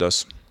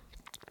 subfolders.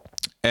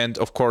 And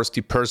of course,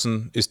 the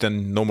person is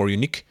then no more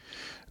unique.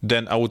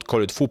 Then I would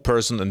call it full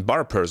person and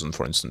bar person,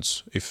 for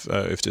instance, if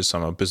this is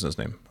some business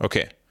name.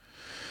 Okay.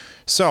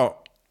 So,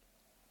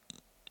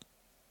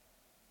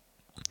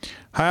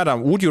 hi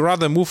Adam, would you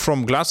rather move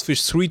from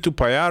Glassfish 3 to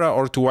Payara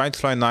or to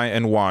Whitefly 9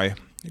 and why?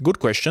 Good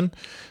question.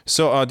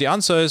 So the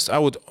answer is I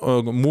would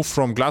move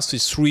from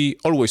Glassfish 3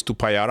 always to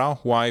Payara.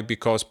 Why?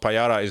 Because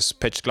Payara is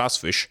patched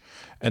Glassfish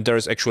and there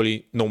is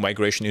actually no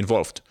migration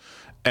involved.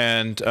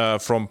 And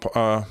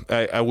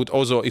I would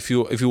also, if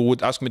you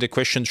would ask me the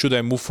question, should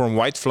I move from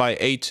Whitefly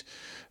 8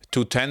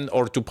 to 10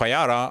 or to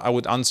Payara, I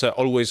would answer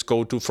always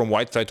go from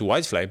Whitefly to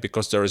Whitefly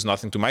because there is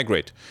nothing to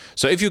migrate.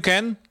 So if you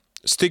can,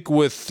 stick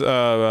with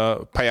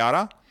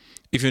Payara.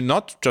 If you're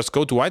not, just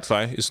go to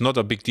Whitefly. It's not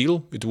a big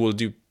deal. It will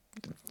do.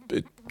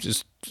 It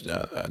just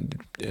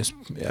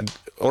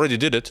already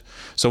did it.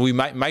 So we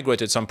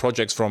migrated some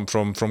projects from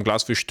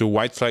Glassfish to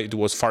Whitefly. It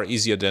was far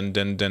easier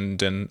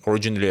than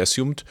originally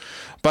assumed.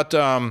 But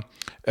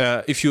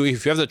if you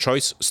have the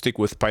choice, stick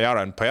with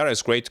Payara. And Payara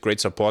is great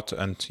support.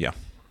 And yeah.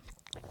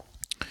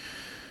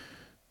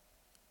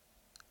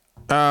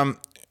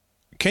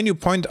 Can you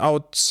point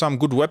out some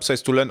good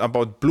websites to learn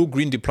about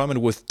blue-green deployment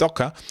with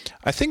Docker?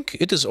 I think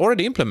it is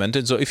already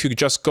implemented. So if you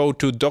just go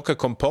to Docker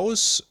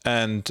Compose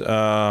and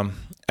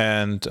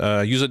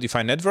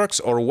user-defined networks,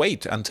 or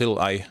wait until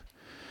I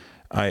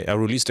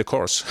release the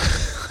course.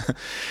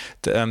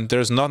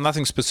 There's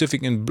nothing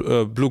specific in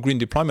blue-green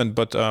deployment,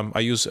 but I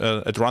use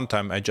at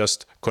runtime. I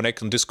just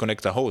connect and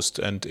disconnect the host,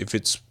 and if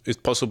it's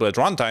possible at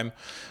runtime,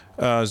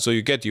 so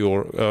you get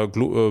your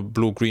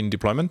blue-green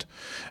deployment.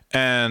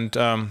 And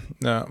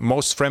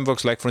most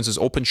frameworks, like for instance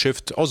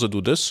OpenShift, also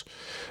do this.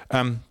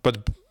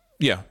 But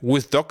yeah,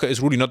 with Docker is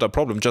really not a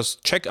problem.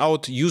 Just check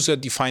out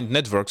user-defined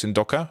networks in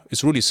Docker.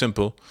 It's really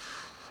simple.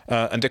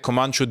 And the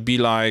command should be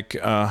like,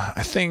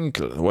 I think,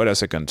 wait a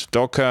second,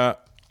 Docker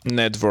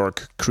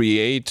network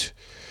create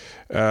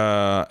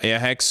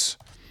airhacks,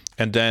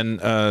 and then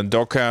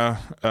Docker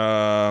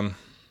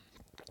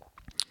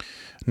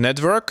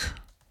network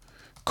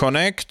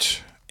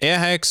connect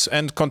airhacks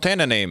and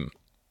container name.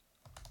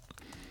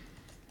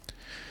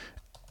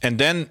 And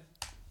then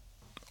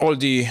all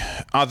the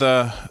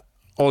other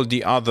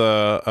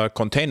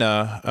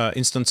container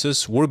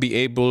instances will be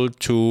able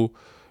to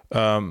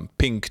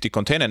ping the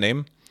container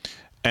name.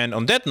 And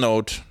on that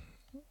note,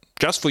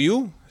 just for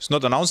you, it's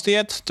not announced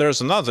yet,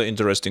 there's another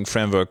interesting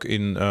framework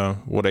in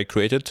what I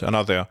created,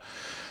 another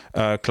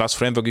class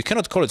framework. You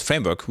cannot call it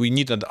framework. We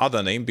need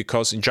another name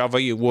because in Java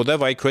EE,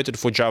 whatever I created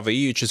for Java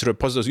EE, which is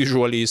repositories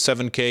usually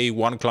 7K,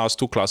 1 class,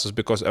 2 classes,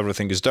 because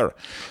everything is there.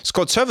 It's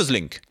called Service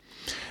Link.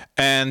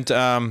 And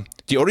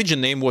the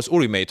origin name was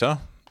Urimator.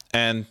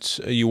 And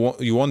you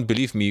won't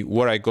believe me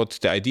where I got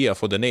the idea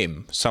for the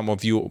name. Some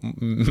of you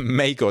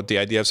may got the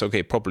idea of,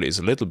 okay, probably it's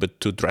a little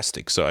bit too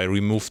drastic. So I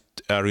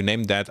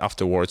renamed that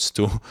afterwards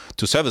to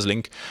Service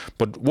Link.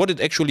 But what it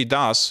actually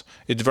does,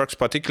 it works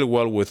particularly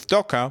well with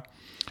Docker.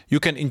 You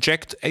can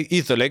inject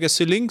either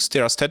legacy links, they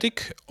are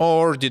static,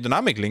 or the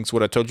dynamic links,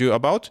 what I told you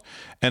about.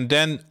 And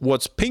then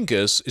what's ping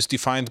is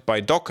defined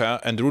by Docker,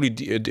 and really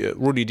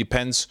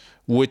depends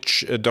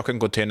which Docker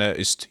container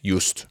is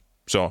used.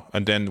 So,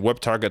 and then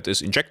WebTarget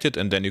is injected,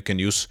 and then you can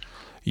use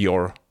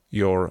your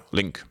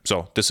link.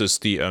 So this is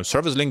the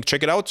service link.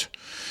 Check it out.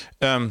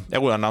 I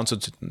will announce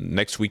it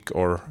next week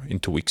or in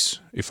 2 weeks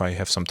if I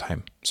have some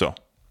time. So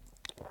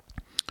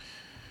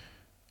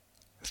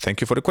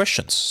thank you for the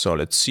questions. So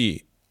let's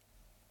see.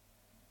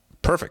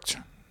 Perfect.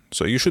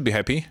 So you should be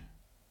happy.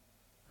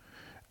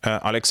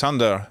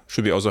 Alexander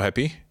should be also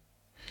happy.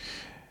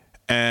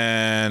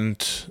 And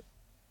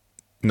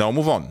now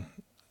move on.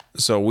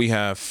 So we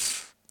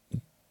have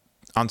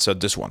answered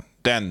this one.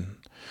 Then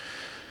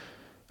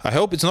I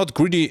hope it's not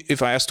greedy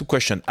if I ask a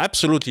question.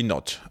 Absolutely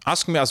not.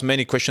 Ask me as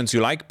many questions you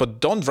like,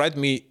 but don't write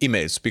me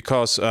emails,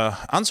 because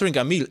answering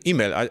an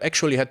email, I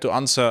actually had to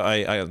answer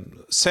a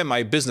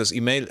semi-business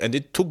email, and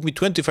it took me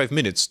 25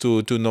 minutes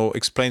to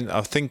explain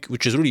a thing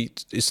which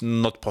is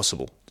not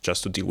possible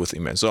just to deal with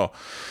email.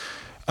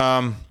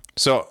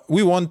 So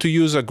we want to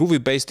use a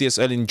Groovy-based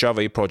DSL in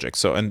Java EE project.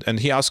 So and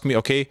he asked me,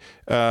 okay,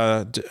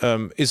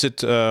 is it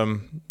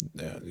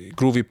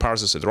Groovy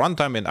parses at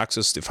runtime and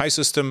access the file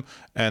system,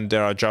 and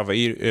there are Java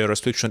EE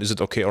restrictions? Is it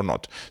okay or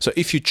not? So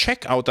if you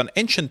check out an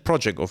ancient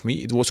project of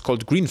me, it was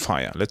called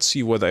Greenfire. Let's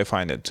see whether I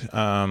find it.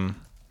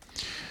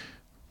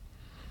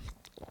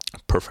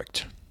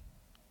 Perfect.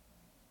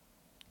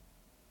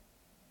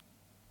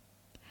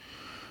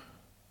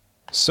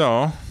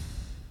 So,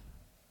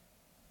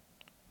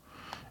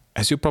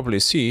 as you probably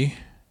see,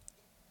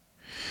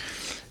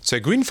 it's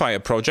a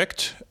Greenfire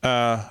project.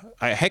 I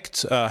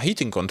hacked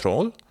heating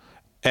control,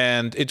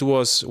 and it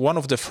was one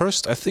of the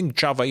first, I think,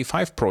 Java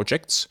E5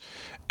 projects.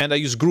 And I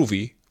use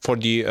Groovy for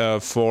the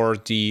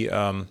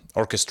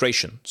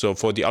orchestration, so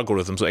for the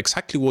algorithm. So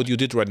exactly what you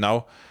did right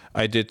now,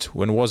 I did.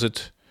 When was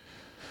it?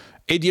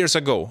 8 years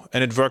ago,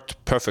 and it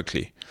worked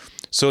perfectly.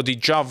 So the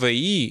Java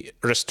EE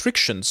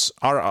restrictions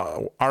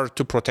are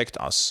to protect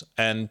us.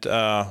 And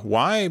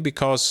why?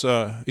 Because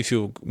if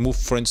you move,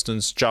 for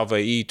instance, Java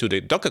EE to the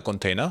Docker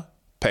container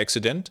per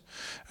accident,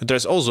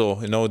 there's also,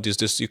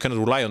 this you cannot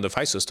rely on the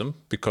file system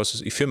because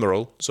it's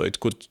ephemeral, so it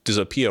could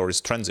disappear or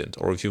is transient.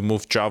 Or if you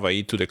move Java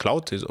EE to the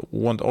cloud, it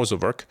won't also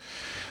work.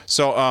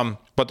 So,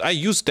 but I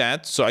use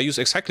that. So I use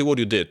exactly what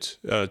you did.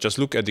 Just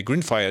look at the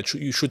Greenfire.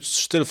 You should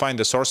still find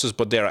the sources,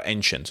 but they are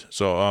ancient.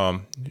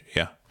 So,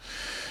 yeah.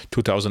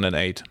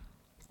 2008.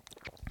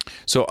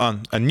 So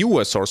a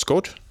newer source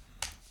code.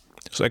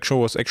 So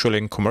was actually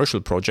a commercial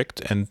project,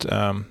 and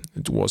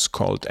it was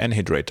called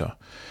Anhydrator.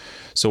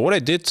 So what I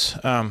did,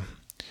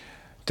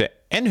 the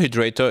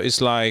Anhydrator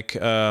is like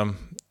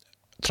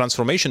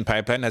transformation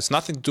pipeline, has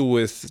nothing to do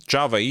with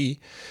Java EE.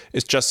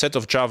 It's just set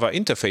of Java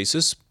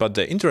interfaces. But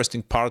the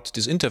interesting part,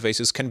 these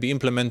interfaces can be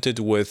implemented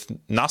with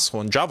NAS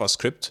on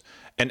JavaScript,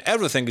 and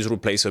everything is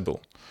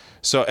replaceable.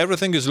 So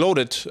everything is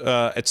loaded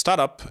at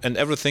startup, and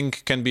everything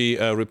can be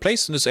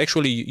replaced, and it's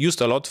actually used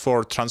a lot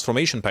for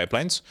transformation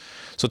pipelines.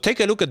 So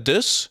take a look at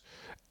this,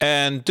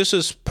 and this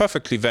is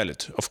perfectly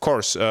valid. Of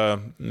course,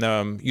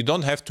 you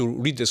don't have to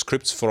read the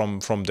scripts from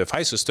the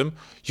file system.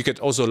 You can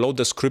also load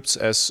the scripts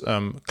as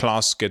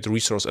class get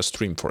resource as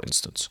stream, for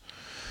instance.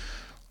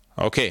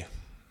 Okay,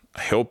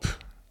 I hope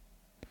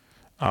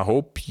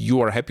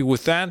you are happy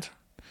with that.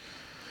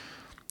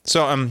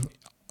 So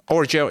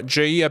our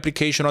JE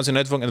application runs in a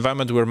network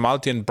environment where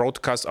multi and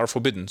broadcast are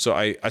forbidden. So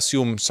I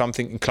assume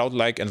something in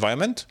cloud-like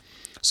environment.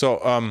 So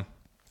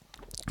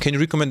can you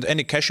recommend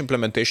any cache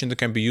implementation that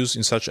can be used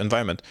in such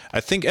environment? I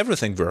think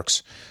everything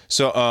works.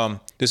 So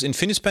this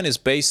InfiniSpan is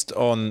based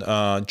on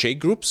J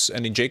groups,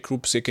 and in J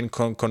groups you can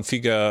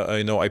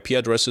configure IP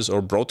addresses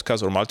or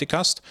broadcast or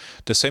multicast.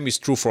 The same is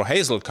true for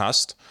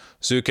Hazelcast.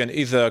 So you can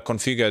either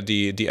configure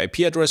the IP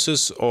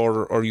addresses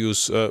or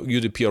use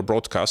UDP or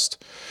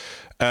broadcast.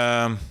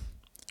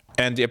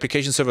 And the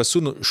application server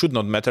should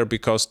not matter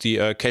because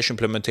the cache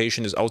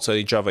implementation is outside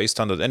the Java EE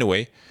standard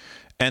anyway.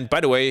 And by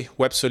the way,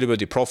 Webster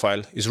Liberty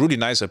Profile is really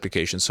nice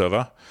application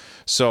server.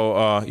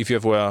 So if you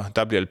have a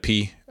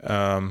WLP,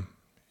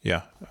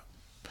 yeah,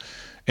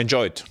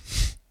 enjoy it.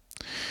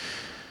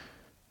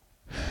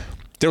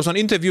 There was an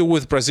interview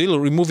with Brazil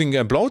removing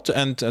a bloat,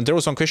 and there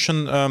was one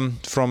question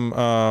from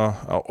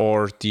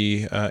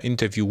the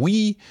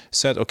interviewee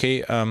said,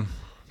 okay,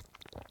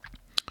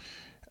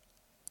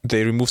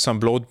 they remove some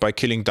bloat by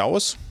killing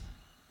DAOs,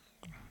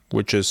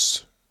 which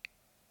is,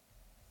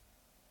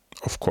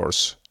 of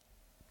course,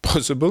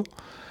 possible.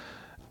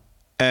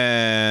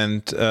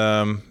 And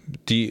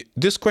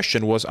this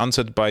question was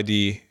answered by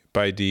the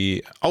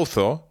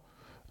author.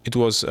 It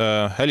was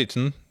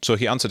Halliton, so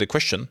he answered the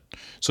question.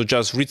 So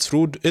just read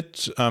through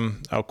it.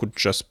 I could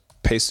just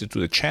paste it to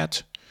the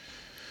chat.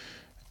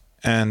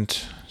 And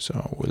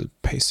so we'll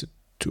paste it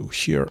to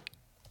here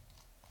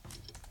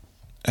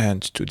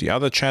and to the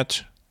other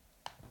chat.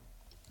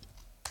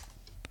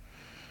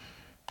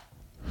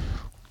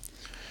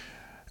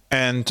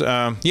 And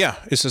yeah,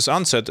 this is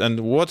answered. And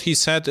what he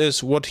said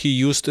is, what he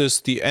used is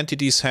the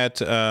entities had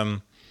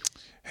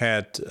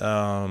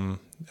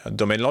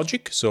domain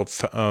logic, so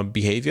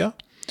behavior.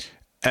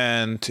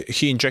 And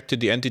he injected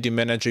the entity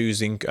manager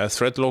using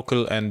thread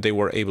local, and they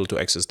were able to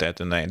access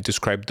that. And I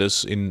described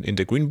this in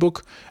the Green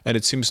Book, and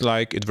it seems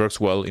like it works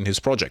well in his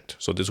project.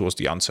 So this was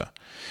the answer.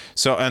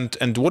 So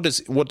and what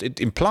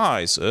it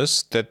implies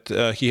is that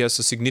he has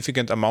a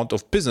significant amount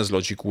of business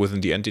logic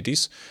within the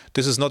entities.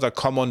 This is not a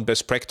common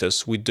best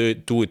practice. We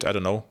do it, I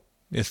don't know,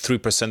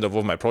 3% of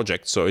all my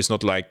projects. So it's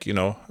not like,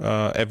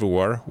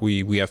 everywhere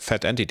we have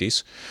fat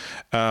entities.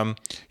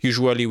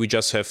 Usually we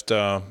just have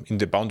in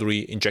the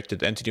boundary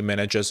injected entity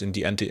managers, and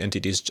the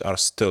entities are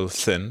still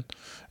thin,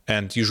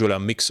 and usually a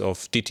mix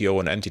of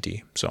DTO and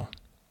entity. So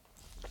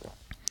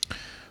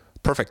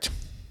perfect.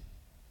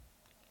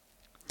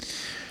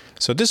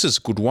 So this is a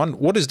good one.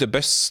 What is the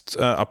best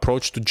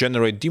approach to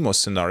generate demo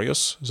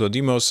scenarios? So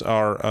demos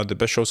are the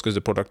best showcase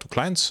the product to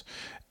clients.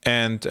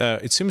 And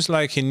it seems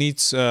like he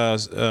needs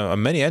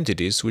many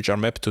entities which are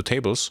mapped to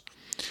tables.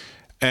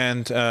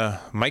 And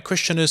my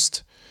question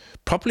is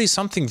probably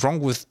something wrong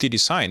with the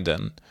design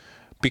then.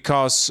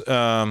 Because,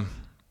 I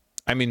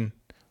mean,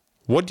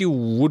 what you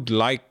would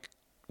like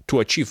to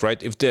achieve,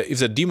 right? If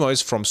the demo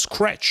is from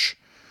scratch,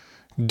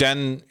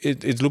 then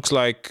it looks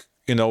like,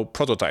 you know,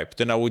 prototype.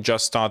 Then I would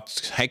just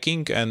start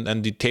hacking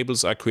and the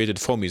tables are created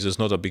for me. So it's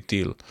not a big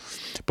deal.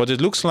 But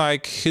it looks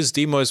like his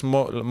demo is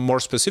more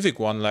specific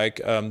one, like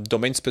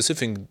domain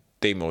specific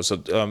demo.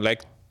 So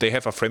like they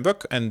have a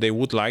framework and they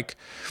would like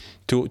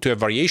to a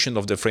variation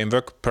of the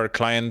framework per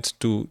client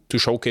to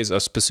showcase a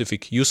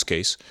specific use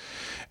case.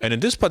 And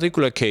in this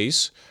particular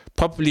case,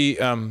 probably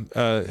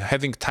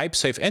having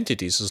type-safe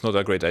entities is not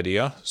a great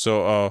idea.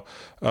 So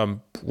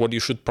what you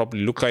should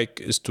probably look like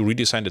is to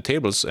redesign the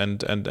tables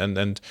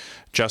and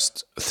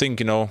just think,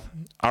 you know,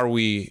 are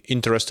we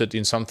interested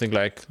in something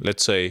like,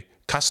 let's say,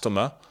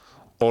 customer,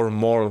 or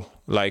more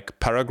like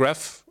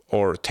paragraph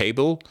or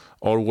table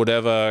or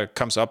whatever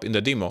comes up in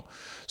the demo.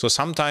 So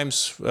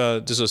sometimes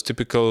this is a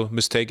typical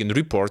mistake in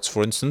reports,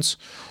 for instance.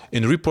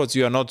 In reports,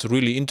 you are not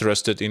really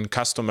interested in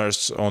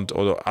customers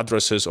or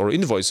addresses or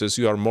invoices.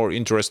 You are more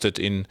interested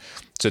in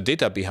the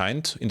data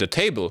behind, in the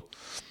table.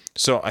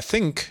 So I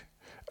think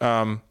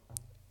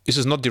this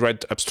is not the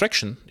right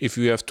abstraction if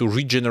you have to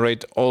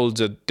regenerate all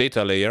the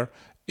data layer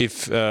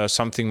if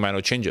something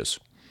minor changes.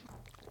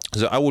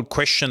 So I would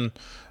question,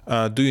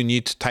 do you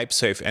need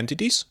type-safe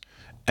entities?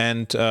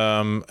 And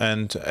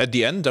at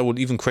the end, I would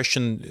even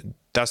question,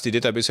 does the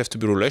database have to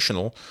be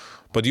relational?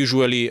 But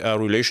usually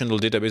relational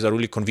databases are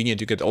really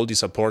convenient. You get all the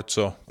support.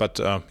 So, but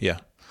yeah.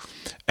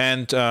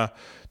 And the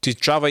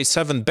Java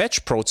 7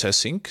 batch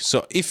processing.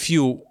 So if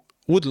you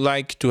would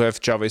like to have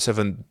Java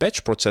 7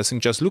 batch processing,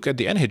 just look at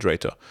the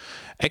nhydrator.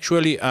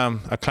 Actually,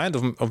 a client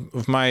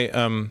of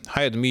mine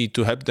hired me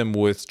to help them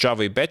with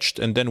Java batched,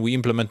 and then we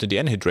implemented the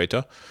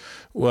nhydrator,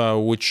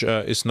 which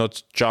is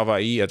not Java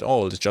EE at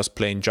all. It's just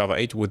plain Java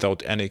 8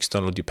 without any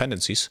external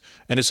dependencies.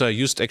 And it's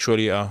used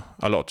actually a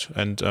lot.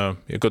 And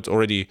it got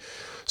already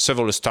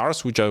several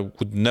stars, which I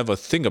would never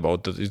think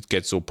about that it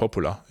gets so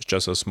popular. It's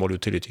just a small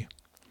utility.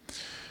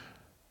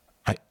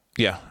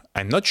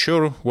 I'm not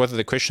sure whether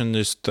the question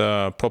is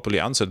properly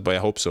answered, but I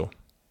hope so.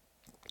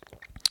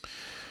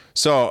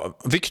 So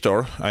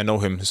Victor, I know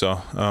him.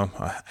 So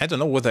I don't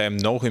know whether I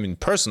know him in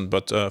person,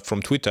 but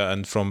from Twitter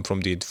and from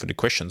the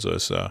questions. So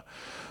it's a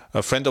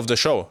friend of the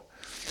show.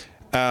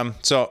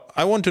 So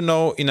I want to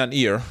know in an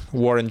ear,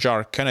 war and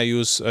jar, can I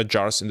use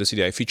jars in the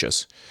CDI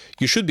features?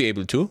 You should be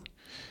able to.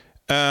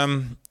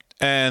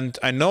 And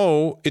I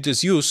know it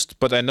is used,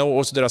 but I know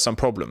also there are some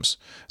problems.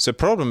 The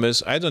problem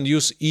is I don't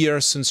use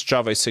ear since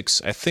Java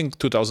 6, I think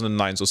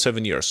 2009, so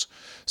 7 years.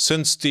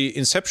 Since the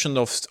inception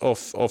of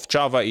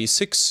Java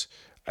E6,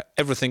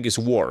 everything is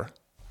war.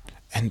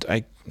 And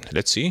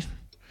let's see,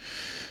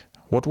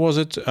 what was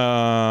it?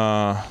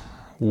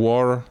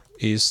 War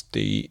is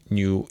the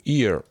new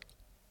ear.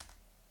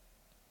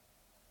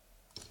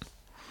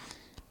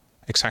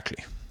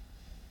 Exactly.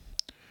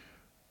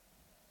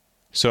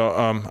 So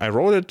I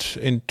wrote it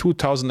in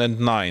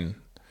 2009.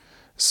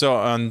 So,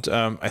 and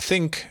I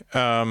think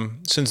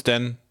since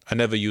then I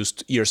never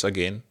used ears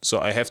again. So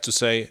I have to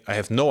say I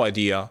have no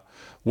idea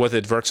whether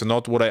it works or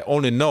not. What I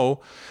only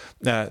know,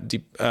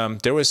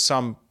 there is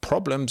some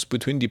problems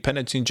between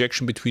dependency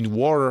injection between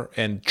war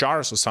and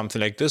jars or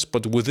something like this,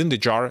 but within the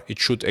jar it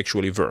should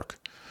actually work.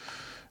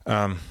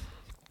 I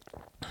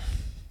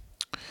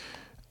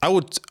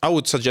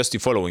would suggest the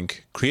following: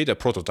 create a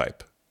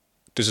prototype.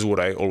 This is what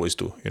I always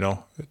do, you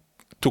know.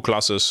 2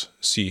 classes,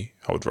 see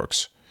how it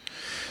works.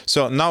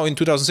 So now in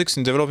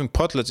 2016, developing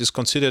portlets is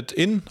considered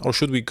in, or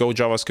should we go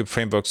JavaScript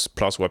frameworks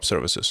plus web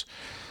services?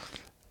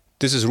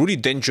 This is really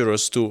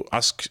dangerous to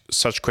ask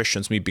such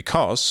questions me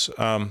because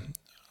I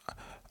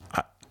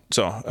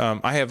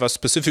have a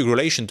specific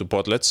relation to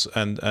portlets,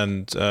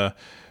 and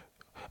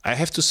I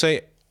have to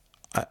say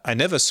I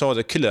never saw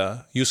the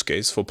killer use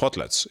case for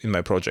portlets in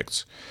my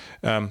projects.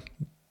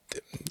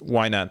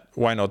 Why not?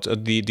 Why not?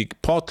 The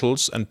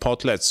portals and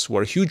portlets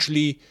were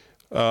hugely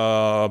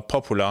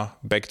popular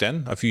back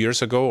then, a few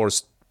years ago, or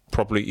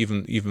probably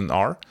even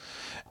are.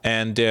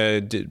 And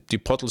the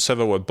portal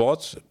server were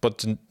bought,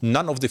 but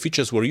none of the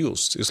features were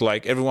used. It's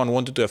like everyone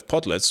wanted to have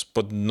portlets,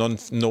 but no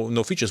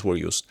features were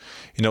used.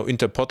 You know,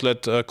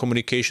 inter-portlet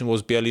communication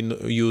was barely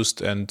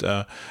used, and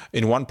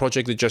in one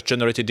project they just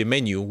generated the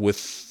menu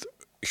with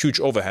huge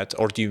overhead,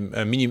 or the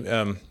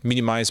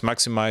minimize,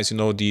 maximize, you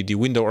know, the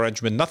window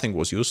arrangement. Nothing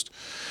was used.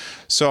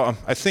 So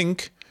I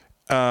think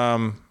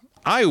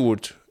I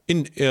would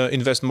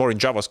invest more in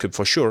JavaScript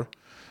for sure.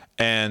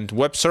 And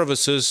web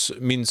services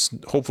means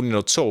hopefully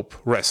not SOAP,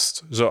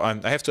 REST. So I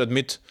have to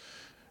admit,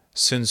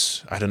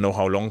 since I don't know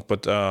how long,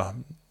 but at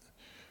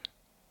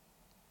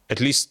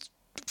least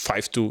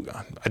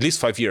at least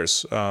 5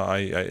 years,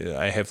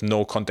 I have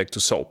no contact to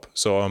SOAP.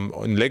 So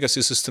in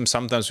legacy systems,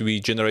 sometimes we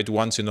generate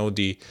once,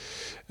 the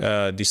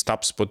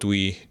stubs, but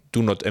we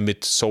do not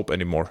emit SOAP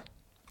anymore.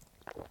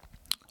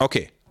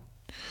 Okay,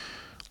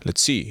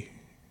 let's see.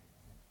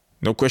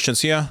 No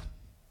questions here.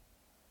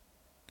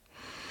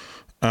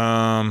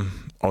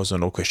 Also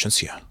no questions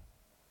here.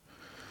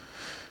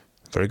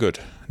 Very good.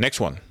 Next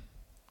one.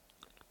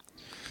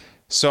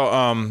 So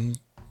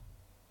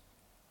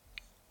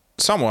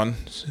someone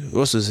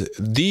was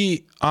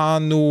the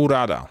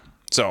Anurada.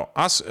 So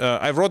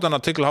I wrote an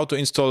article how to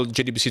install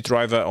JDBC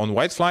driver on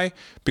Whitefly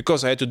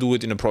because I had to do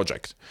it in a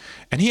project.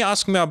 And he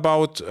asked me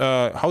about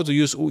how to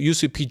use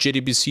UCP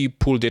JDBC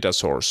pool data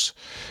source.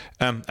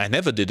 I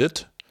never did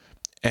it.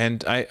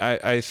 And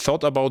I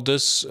thought about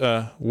this,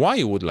 why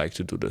you would like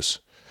to do this.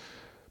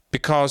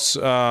 Because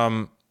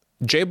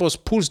JBoss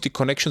pulls the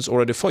connections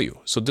already for you.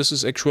 So this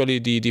is actually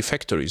the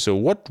factory. So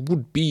what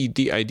would be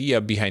the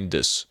idea behind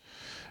this?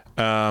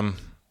 Yeah,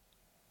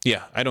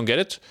 I don't get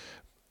it.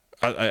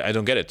 I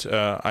don't get it.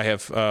 I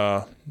have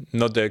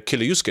not the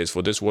killer use case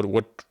for this.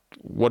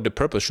 What the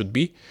purpose should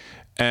be,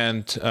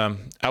 and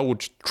I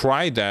would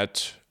try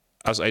that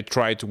as I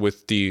tried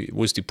with the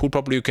pool.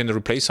 Probably you can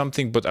replace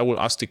something, but I will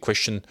ask the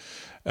question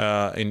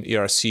in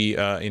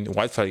ERC in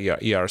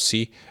Whitefly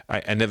ERC.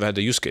 I never had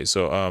a use case.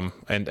 So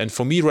and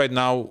for me right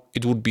now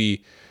it would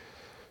be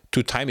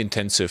too time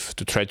intensive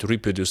to try to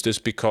reproduce this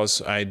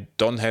because I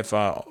don't have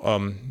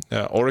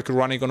Oracle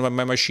running on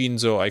my machine,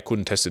 so I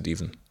couldn't test it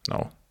even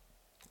now.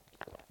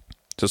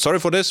 So sorry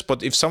for this,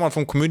 but if someone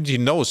from community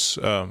knows,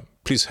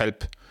 please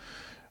help.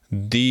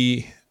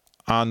 The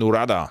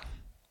Anurada.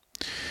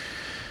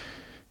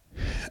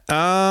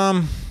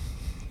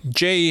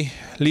 Jay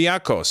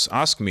Liakos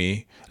asked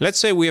me, let's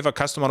say we have a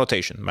custom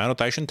annotation, my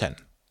annotation 10,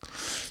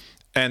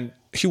 and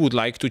he would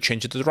like to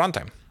change it to the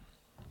runtime.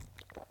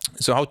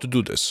 So how to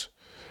do this?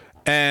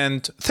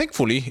 And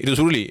thankfully, it was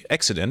really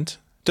accident.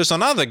 There's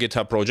another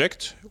GitHub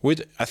project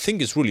with, I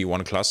think it's really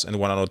one class and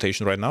one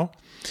annotation right now.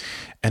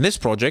 And this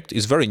project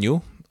is very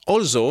new.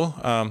 Also,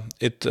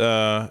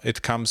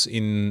 it comes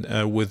in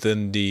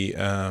within the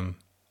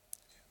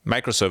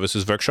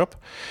microservices workshop.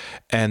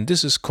 And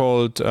this is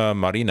called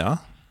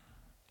Marina.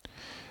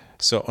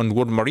 So, and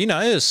what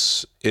Marina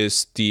is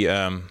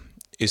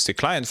the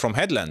client from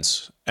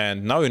Headlands.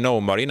 And now you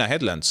know Marina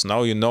Headlands.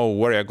 Now you know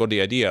where I got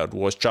the idea. It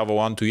was Java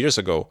 1 2 years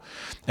ago.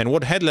 And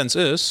what Headlands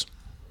is,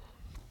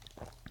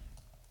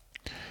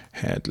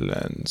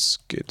 Headlands,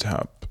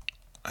 GitHub,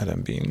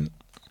 Adam Bean.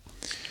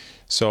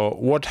 So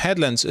what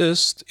Headlands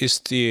is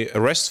the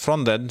REST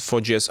frontend for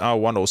GSR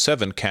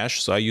 107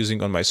 cache. So I'm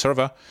using on my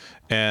server.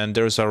 And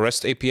there's a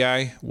REST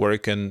API where you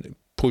can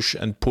push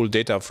and pull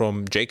data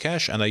from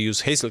Jcache. And I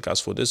use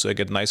Hazelcast for this, so I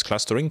get nice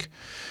clustering.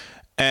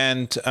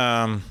 And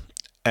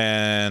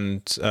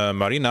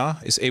Marina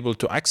is able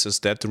to access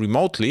that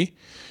remotely.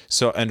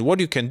 So, and what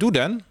you can do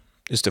then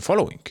is the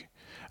following.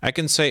 I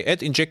can say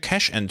add inject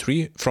cache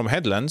entry from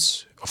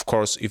Headlands. Of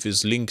course, if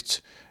it's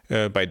linked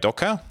by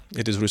Docker,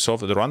 it is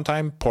resolved at the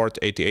runtime, port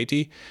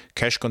 8080,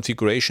 cache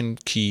configuration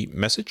key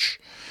message.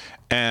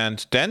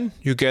 And then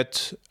you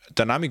get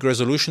dynamic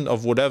resolution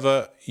of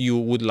whatever you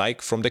would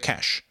like from the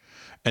cache.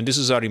 And this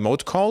is a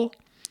remote call.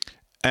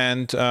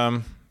 And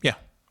yeah,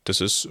 this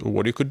is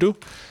what you could do.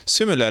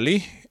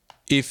 Similarly,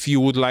 if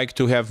you would like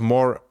to have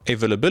more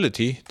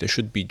availability, there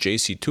should be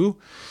JC2.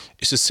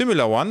 It's a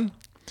similar one.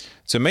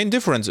 The main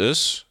difference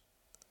is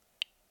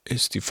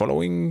the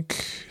following.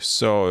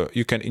 So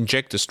you can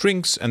inject the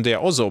strings and they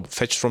are also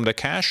fetched from the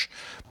cache.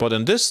 But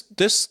in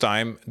this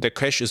time, the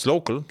cache is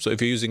local. So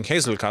if you're using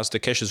Hazelcast, the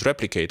cache is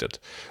replicated.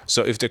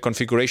 So if the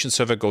configuration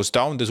server goes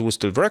down, this will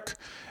still work.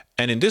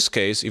 And in this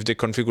case, if the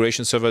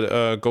configuration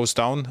server goes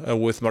down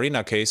with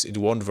Marina case, it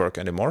won't work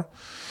anymore.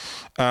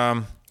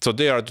 So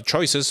there are the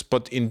choices,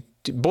 but in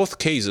both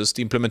cases,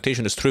 the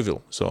implementation is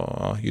trivial.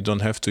 So you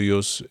don't have to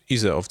use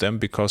either of them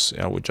because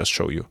I will just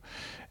show you.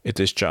 It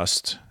is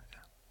just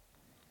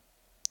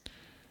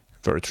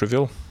very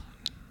trivial,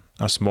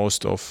 as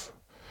most of.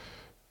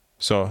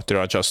 So there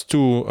are just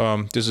two.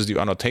 This is the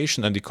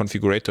annotation, and the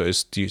configurator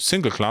is the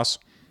single class,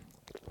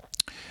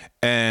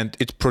 and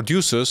it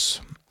produces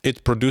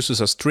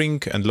a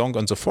string and long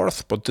and so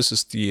forth. But this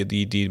is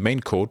the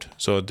main code.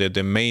 So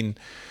the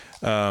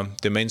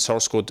main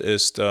source code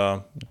is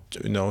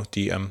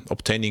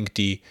obtaining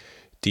the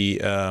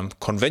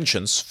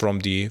conventions from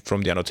the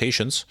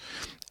annotations.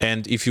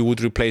 And if you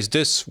would replace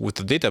this with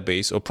the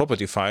database or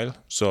property file,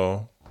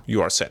 so you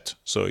are set.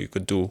 So you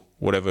could do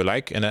whatever you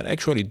like. And I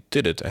actually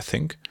did it, I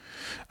think.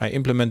 I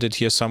implemented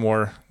here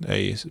somewhere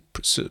a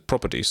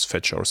properties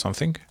fetcher or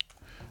something.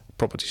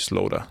 Properties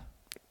loader.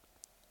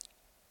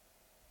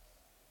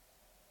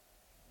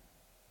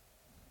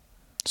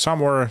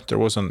 Somewhere there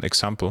was an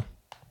example.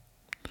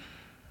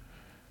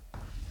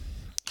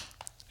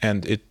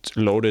 And it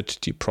loaded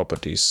the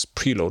properties,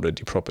 preloaded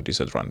the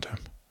properties at runtime.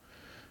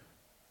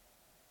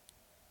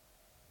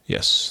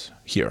 Yes,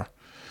 here.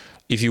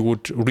 If you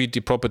would read the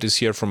properties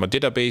here from a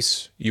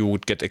database, you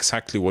would get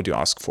exactly what you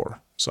ask for.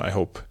 So I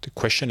hope the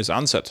question is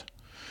answered.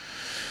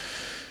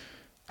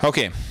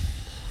 Okay.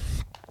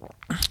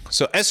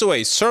 So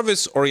SOA,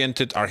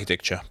 service-oriented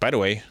architecture. By the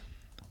way,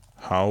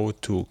 how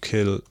to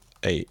kill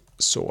a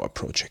SOA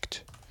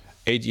project.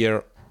 8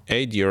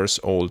 years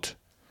old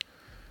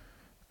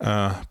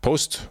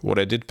post. What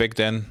I did back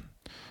then,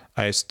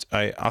 I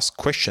asked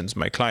questions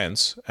my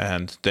clients,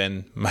 and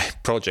then my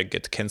project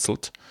get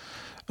cancelled,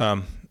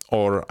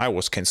 or I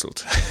was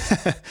cancelled.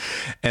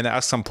 And I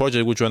asked some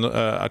project which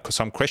were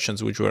some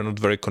questions which were not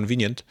very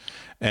convenient,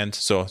 and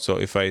so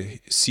if I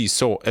see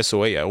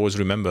SOA, I always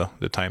remember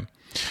the time.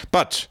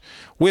 But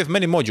we have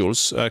many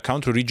modules,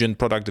 country, region,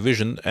 product,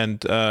 division,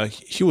 and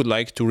he would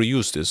like to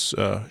reuse this.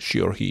 She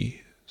or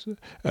he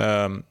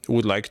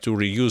would like to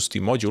reuse the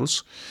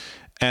modules.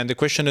 And the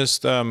question is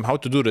how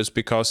to do this,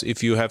 because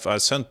if you have a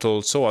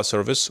central SOA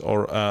service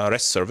or a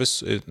REST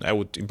service, I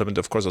would implement,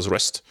 of course, as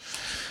REST,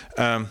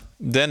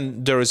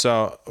 then there is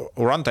a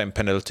runtime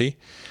penalty.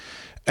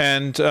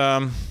 And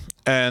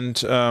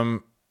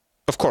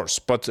of course,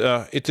 but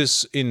it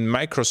is in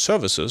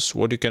microservices.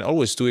 What you can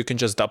always do, you can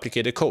just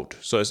duplicate the code.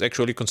 So it's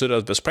actually considered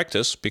as best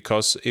practice,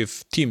 because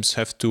if teams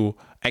have to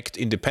act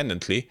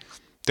independently,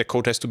 the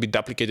code has to be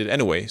duplicated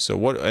anyway. So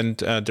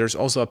there's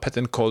also a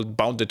pattern called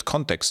bounded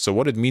context. So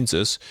what it means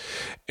is,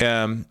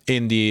 in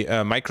the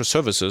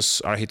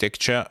microservices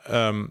architecture,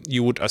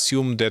 you would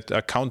assume that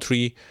a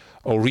country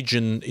or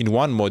region in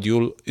one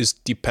module is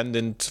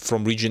dependent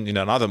from region in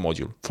another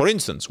module. For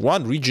instance,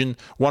 one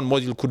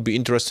module could be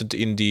interested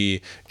in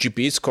the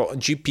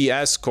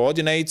GPS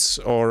coordinates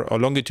or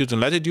longitude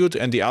and latitude,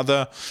 and the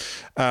other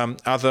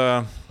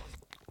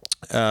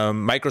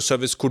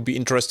microservice could be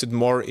interested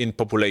more in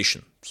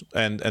population,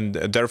 and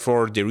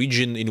therefore the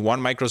region in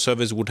one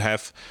microservice would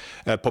have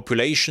a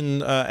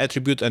population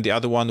attribute, and the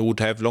other one would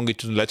have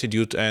longitude,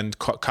 latitude, and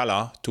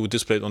color to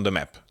display it on the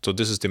map. So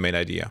this is the main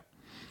idea.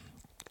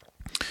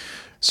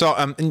 So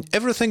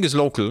everything is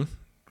local.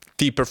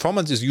 The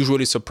performance is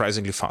usually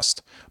surprisingly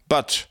fast.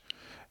 But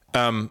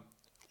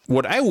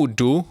what I would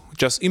do,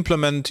 just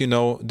implement,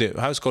 the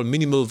how it's called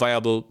minimal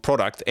viable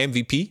product,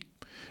 MVP,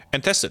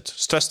 and test it,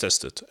 stress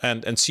test it,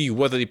 and see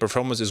whether the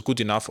performance is good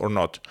enough or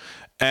not.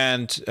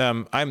 And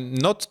I'm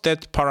not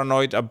that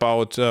paranoid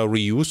about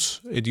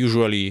reuse. It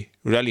usually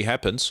rarely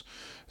happens.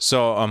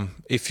 So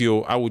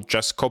I would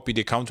just copy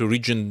the country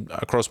region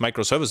across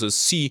microservices,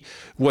 see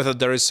whether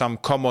there is some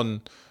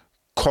common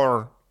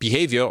core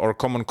behavior or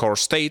common core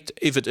state.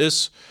 If it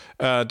is,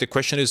 the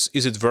question is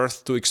it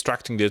worth to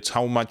extracting it?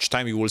 How much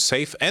time you will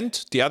save?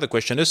 And the other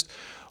question is,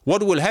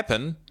 what will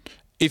happen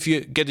if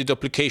you get the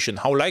duplication?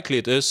 How likely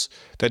it is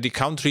that the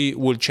country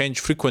will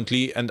change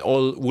frequently and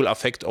all will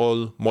affect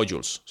all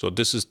modules? So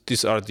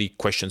these are the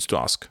questions to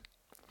ask.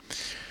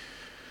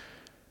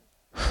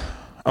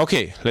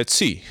 Okay, let's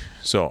see.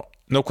 So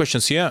no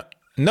questions here,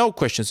 no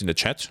questions in the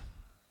chat.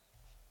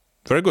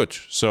 Very good.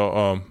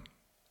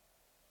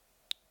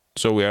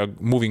 So we are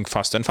moving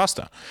faster and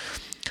faster.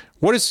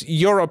 What is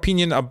your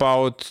opinion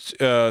about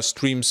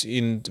streams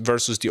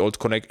versus the old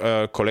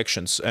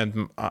collections?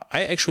 And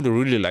I actually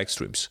really like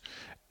streams.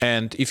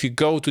 And if you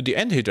go to the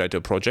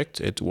Anhydriter project,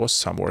 it was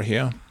somewhere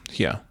here.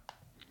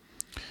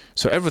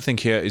 So everything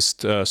here is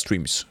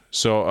streams.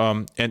 So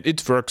and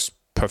it works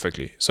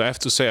perfectly. So I have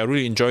to say I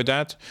really enjoy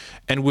that.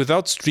 And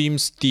without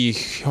streams, the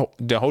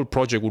whole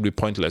project would be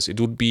pointless.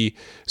 It would be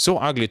so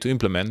ugly to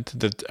implement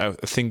that I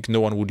think no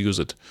one would use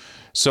it.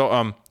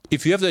 So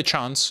if you have the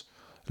chance,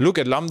 look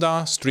at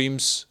Lambda,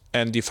 streams,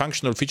 and the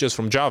functional features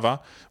from Java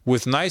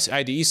with nice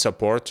IDE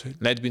support,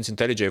 NetBeans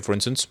IntelliJ, for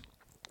instance.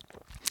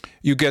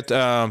 You get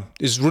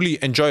is really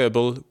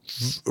enjoyable,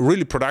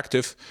 really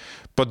productive,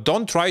 but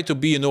don't try to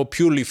be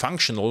purely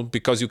functional,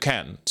 because you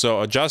can.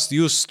 So just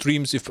use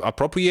streams if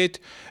appropriate,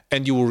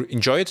 and you will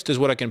enjoy it. That's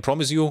what I can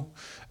promise you.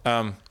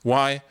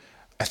 Why?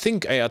 I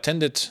think I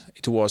attended,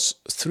 it was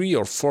 3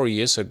 or 4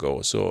 years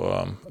ago.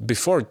 So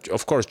before,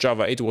 of course,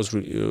 Java 8 was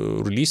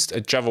released.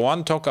 At Java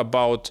 1 talk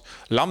about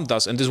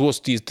lambdas, and this was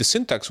the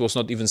syntax was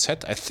not even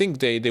set. I think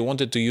they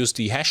wanted to use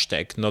the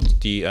hashtag, not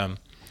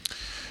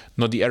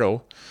the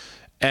arrow.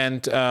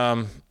 And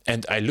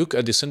I look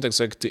at the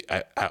syntax like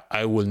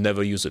I will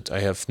never use it.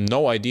 I have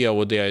no idea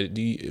what they are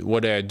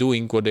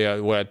doing, what they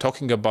are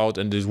talking about,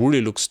 and it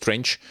really looks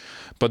strange.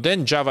 But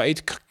then Java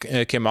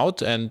 8 came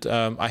out, and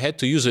I had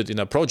to use it in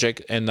a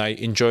project, and I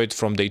enjoyed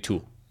from day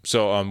 2.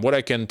 So what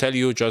I can tell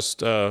you,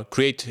 just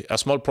create a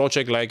small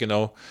project like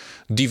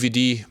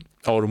DVD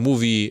or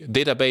movie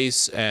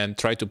database and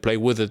try to play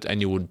with it, and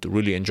you would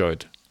really enjoy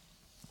it.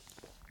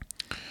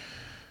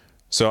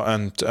 So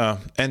and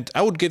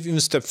I would give even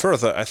a step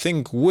further. I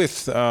think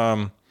with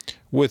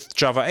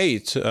Java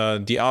 8,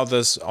 the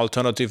others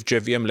alternative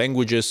JVM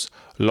languages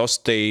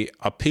lost their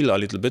appeal a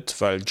little bit,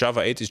 while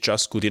Java 8 is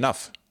just good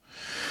enough.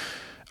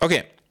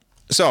 Okay,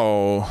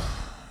 so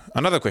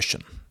another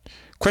question.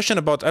 Question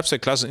about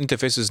abstract classes and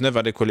interfaces never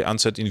adequately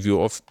answered in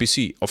view of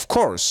BC. Of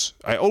course,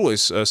 I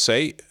always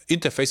say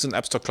interfaces and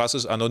abstract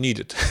classes are not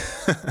needed.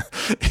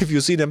 If you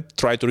see them,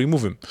 try to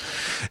remove them.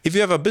 If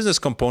you have a business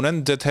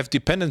component that have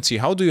dependency,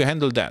 how do you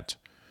handle that?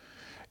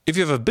 If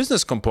you have a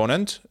business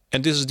component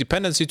and this is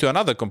dependency to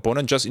another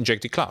component, just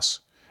inject the class.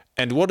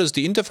 And what is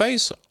the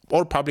interface?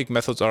 All public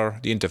methods are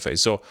the interface.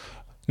 So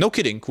no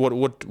kidding,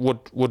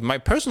 what my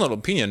personal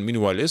opinion,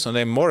 meanwhile, is, and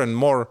I'm more and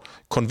more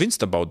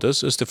convinced about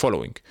this, is the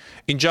following.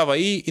 In Java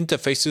EE,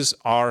 interfaces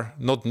are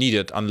not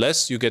needed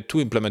unless you get to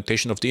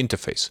implementation of the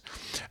interface.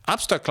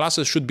 Abstract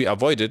classes should be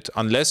avoided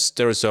unless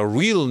there is a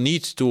real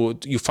need to,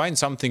 you find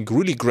something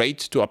really great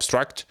to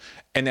abstract,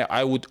 and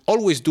I would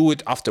always do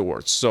it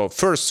afterwards. So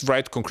first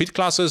write concrete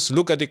classes,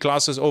 look at the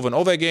classes over and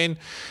over again,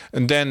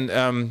 and then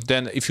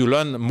if you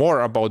learn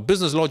more about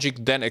business logic,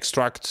 then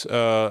extract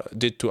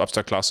it to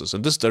abstract classes.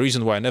 And this is the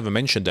reason why I never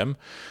mention them,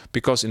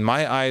 because in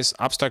my eyes,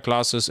 abstract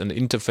classes and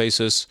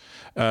interfaces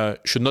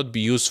should not be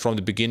used from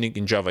the beginning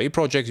in Java EE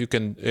projects. You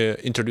can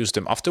introduce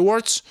them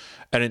afterwards.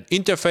 And in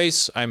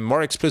interface, I'm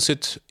more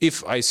explicit.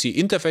 If I see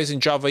interface in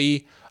Java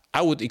EE,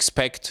 I would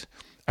expect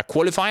a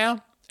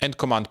qualifier and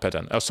command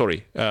pattern,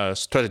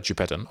 strategy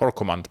pattern or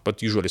command,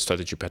 but usually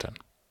strategy pattern.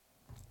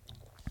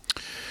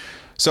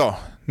 So,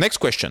 next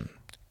question.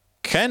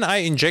 Can I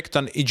inject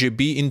an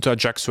EJB into a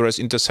JAX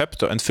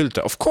interceptor and filter?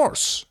 Of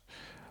course.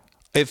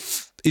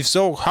 If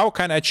so, how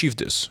can I achieve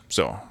this?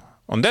 So,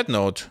 on that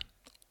note,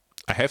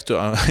 I have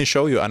to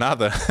show you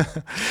another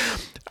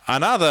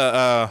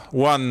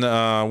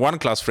one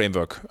class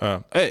framework.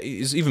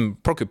 Is even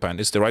Porcupine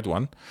is the right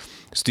one.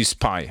 It's the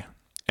SPY.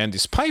 And the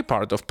SPY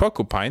part of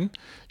Porcupine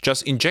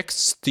just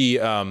injects the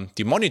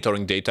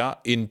monitoring data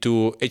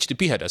into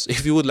HTTP headers.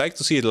 If you would like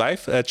to see it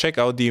live, check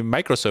out the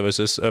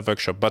microservices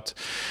workshop. But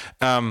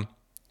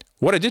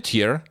what I did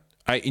here,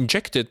 I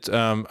injected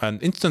an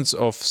instance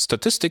of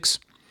statistics,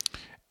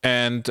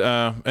 and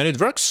it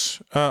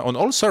works on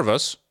all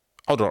servers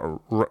out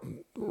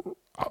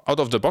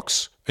of the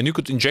box. And you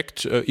could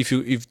inject,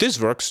 if this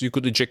works, you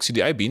could inject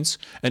CDI beans,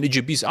 and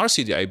EJBs are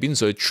CDI beans,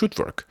 so it should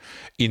work.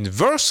 In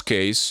worst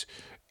case,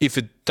 if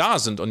it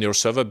doesn't on your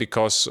server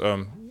because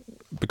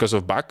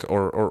of bug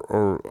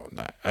or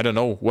I don't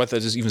know whether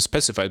it is even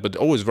specified, but it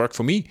always worked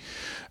for me,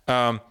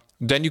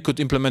 then you could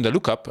implement a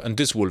lookup and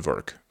this will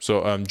work.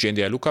 So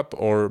GNDI lookup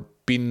or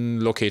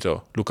bin locator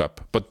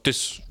lookup. But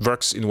this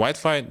works in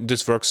Wi-Fi,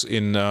 this works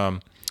in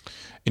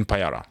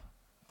Payara,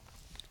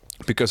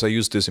 because I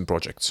use this in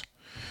projects.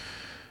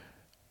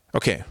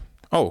 Okay.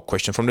 Oh,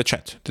 question from the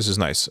chat. This is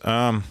nice.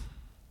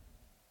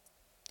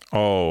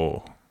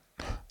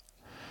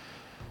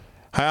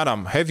 Hi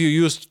Adam, have you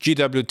used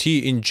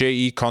GWT in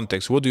JE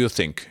context? What do you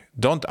think?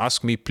 Don't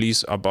ask me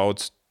please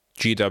about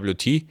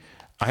GWT.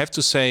 I have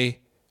to say,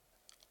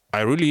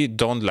 I really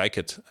don't like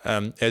it.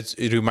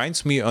 It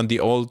reminds me on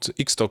the old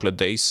Xtokler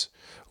days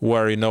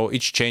where,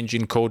 each change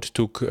in code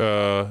took,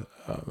 20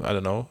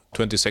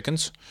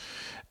 seconds.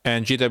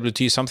 And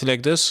GWT is something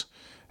like this.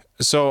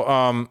 So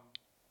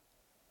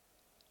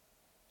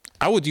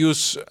I would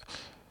use,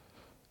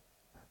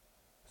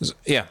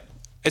 it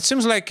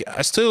seems like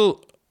I still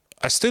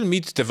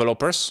meet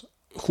developers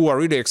who are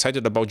really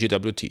excited about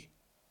GWT,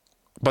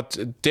 but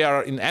they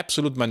are in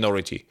absolute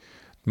minority.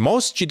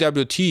 Most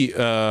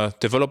GWT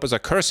developers are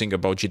cursing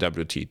about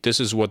GWT. This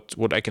is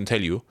what I can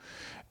tell you.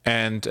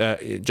 And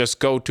just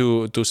go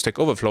to Stack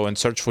Overflow and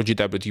search for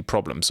GWT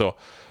problem. So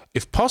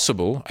if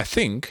possible, I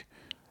think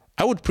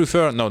I would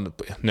prefer,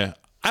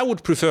 I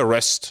would prefer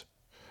REST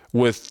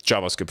with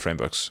JavaScript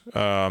frameworks.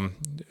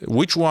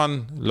 Which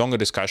one? Longer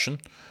discussion.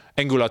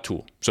 Angular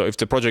 2. So if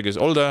the project is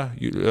older,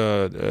 you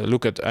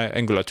look at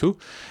Angular 2.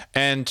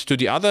 And to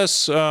the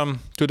others, to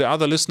the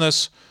other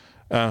listeners,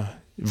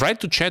 write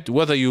to chat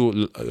whether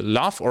you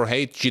love or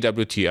hate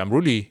GWT. I'm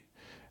really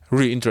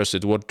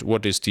interested.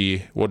 What is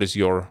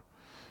your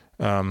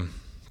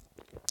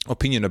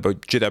opinion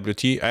about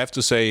GWT? I have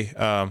to say,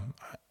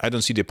 I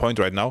don't see the point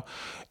right now.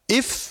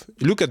 If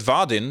you look at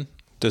Vardin,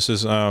 this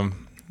is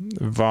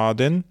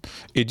Vardin.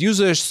 It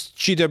uses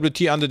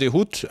GWT under the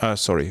hood.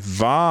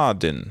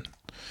 Vardin.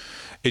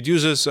 It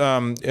uses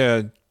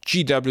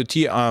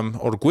GWT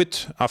or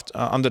GWT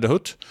under the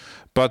hood,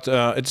 but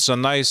it's a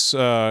nice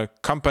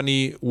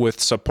company with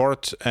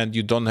support, and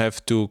you don't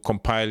have to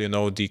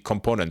compile, the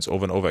components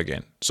over and over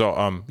again.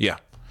 So yeah,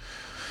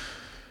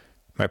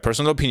 my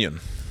personal opinion.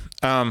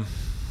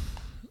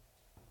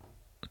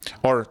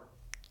 Or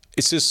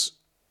is this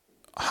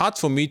hard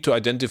for me to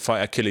identify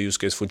a killer use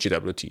case for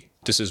GWT?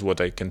 This is what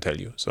I can tell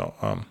you. So.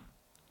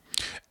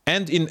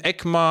 And in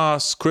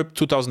ECMAScript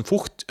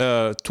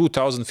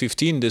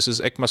 2015, this is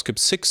ECMAScript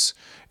 6,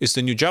 is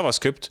the new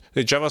JavaScript.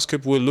 The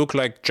JavaScript will look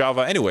like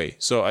Java anyway.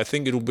 So I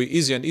think it will be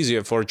easier and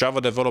easier for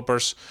Java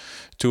developers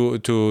to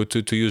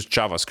use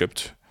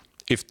JavaScript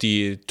if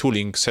the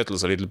tooling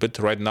settles a little bit.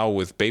 Right now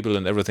with Babel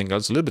and everything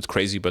else, a little bit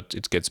crazy, but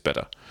it gets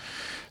better.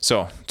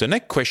 So the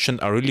next question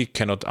I really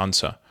cannot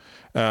answer.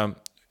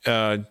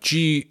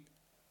 G.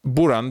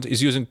 Burand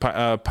is using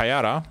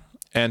Payara,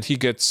 and he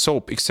gets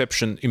SOAP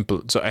exception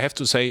impl. So I have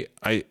to say,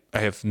 I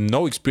have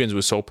no experience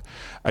with SOAP.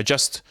 I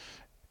just,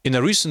 in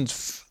a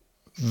recent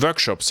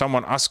workshop,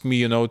 someone asked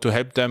me, to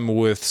help them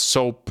with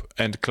SOAP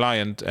and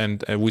client,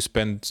 and we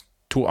spent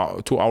 2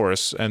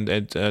 hours, and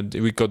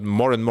we got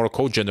more and more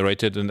code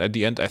generated, and at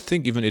the end I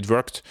think even it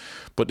worked,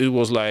 but it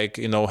was like,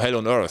 you know, hell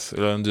on earth.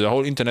 The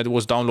whole internet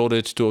was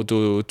downloaded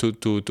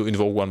to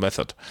invoke one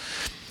method.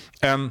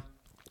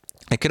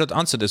 I cannot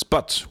answer this,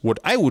 but what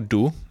I would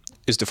do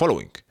is the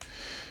following.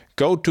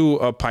 Go to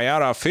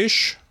Payara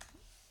Fish.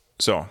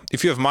 So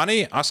if you have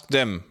money, ask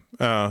them.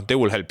 They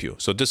will help you.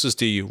 So this is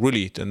the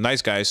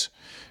nice guys.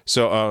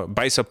 So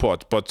buy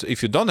support. But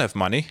if you don't have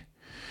money,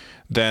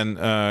 then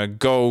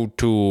go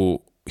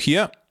to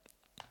here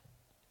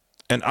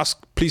and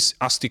please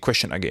ask the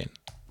question again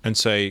and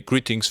say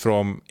greetings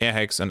from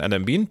airhacks and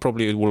Adam Bean.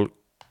 Probably it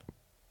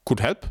could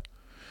help.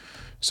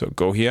 So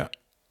go here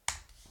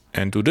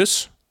and do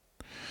this.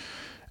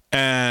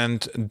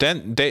 And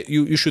then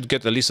you should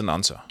get at least an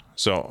answer.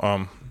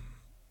 So,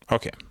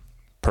 okay,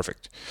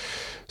 perfect.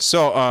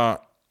 So,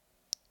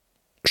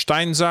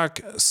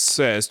 Steinsack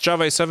says,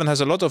 Java 7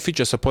 has a lot of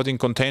features supporting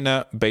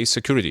container-based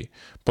security,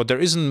 but there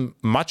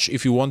isn't much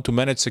if you want to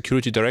manage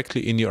security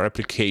directly in your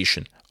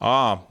application.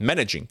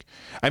 Managing.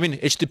 I mean,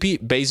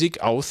 HTTP basic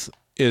auth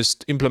is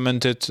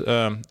implemented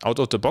out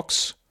of the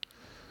box.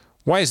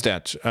 Why is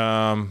that?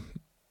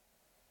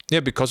 Yeah,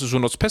 because it's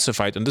not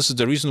specified, and this is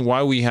the reason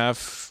why we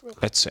have,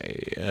 let's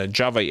say,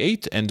 Java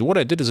 8. And what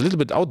I did is a little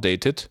bit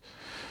outdated.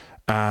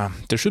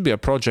 There should be a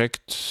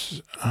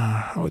project.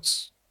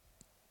 It's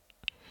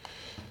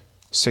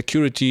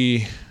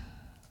security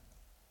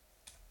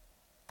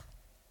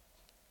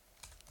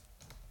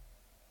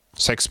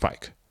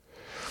SecSpike.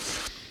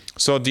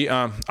 So the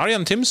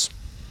Arjan Tims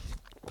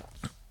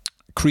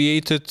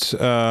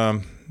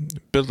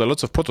built a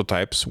lot of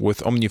prototypes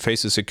with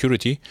Omnifaces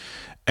security.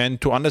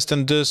 And to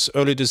understand this,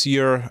 early this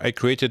year, I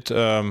created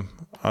a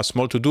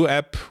small to-do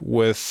app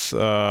with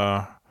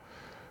the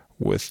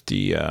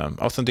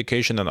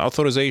authentication and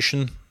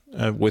authorization,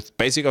 with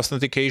basic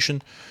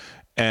authentication,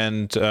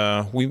 and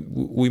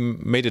we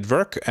made it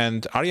work.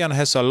 And Arjan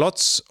has a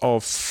lots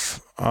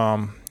of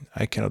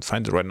I cannot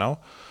find it right now,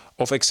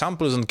 of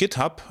examples on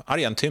GitHub.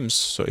 Arjan Tims.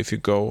 So if you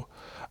go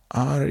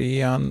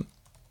Arjan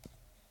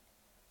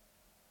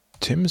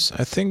Tims,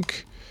 I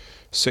think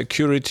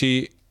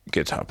security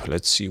GitHub.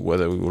 Let's see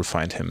whether we will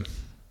find him.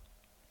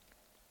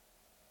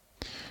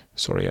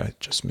 Sorry, I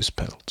just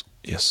misspelled.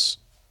 Yes.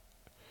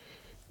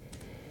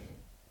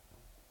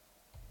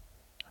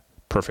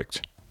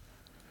 Perfect.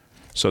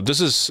 So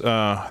this is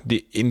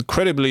the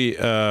incredibly,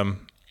 and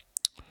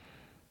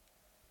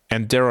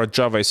there are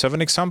Java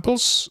 7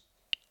 examples.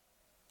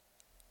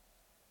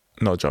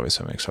 No, Java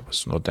 7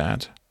 examples, not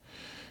that.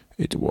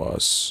 It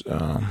was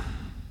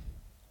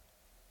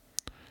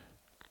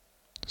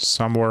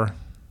somewhere.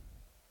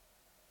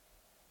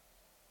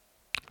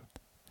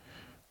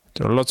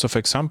 There are lots of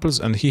examples,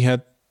 and he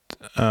had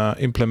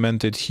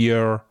implemented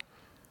here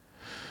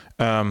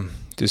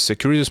this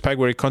security spike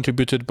where he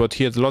contributed, but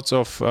he had lots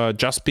of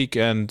JustSpeak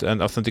and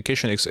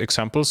authentication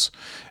examples.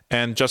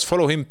 And just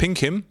follow him, ping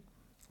him,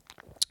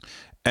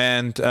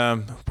 and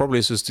probably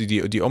this is the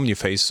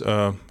Omniface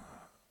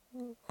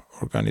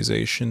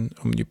organization,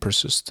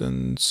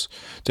 OmniPersistence.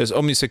 There's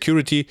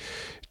OmniSecurity.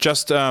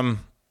 Just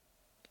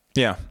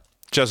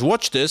just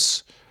watch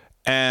this.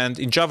 And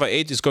in Java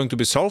 8 it's going to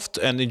be solved,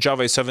 and in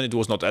Java 7 it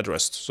was not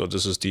addressed. So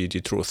this is the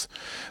truth.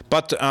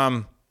 But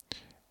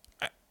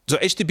so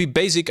HTTP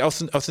basic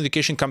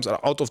authentication comes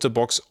out of the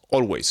box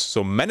always.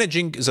 So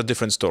managing is a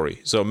different story.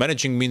 So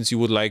managing means you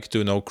would like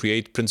to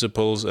create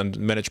principles and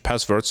manage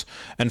passwords.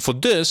 And for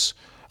this,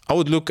 I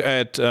would look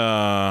at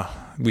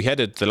we had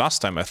it the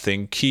last time, I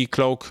think,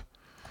 Keycloak,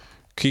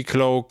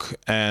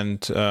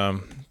 and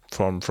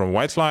from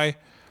Whitefly,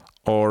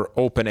 or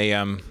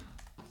OpenAM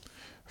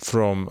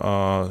from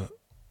how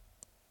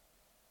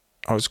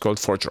it's called,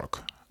 ForgeRock,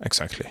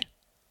 exactly.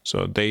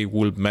 So they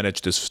will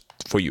manage this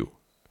for you,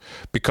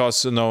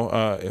 because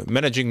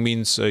managing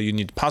means you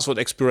need password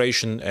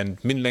expiration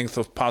and min length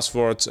of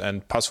passwords,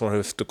 and password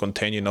have to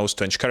contain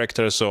strange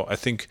characters. So I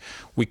think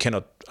we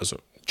cannot, also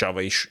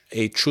Java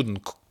 8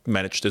 shouldn't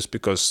manage this,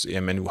 because I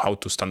mean, how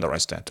to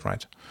standardize that,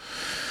 right?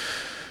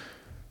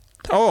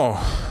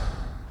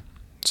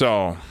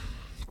 So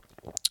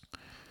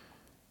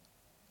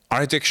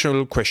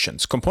architectural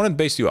questions.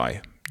 Component-based UI,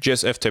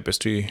 JSF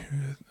tapestry,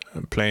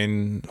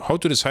 plain. How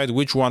to decide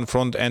which one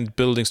front-end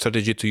building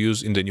strategy to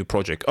use in the new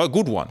project? A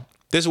good one.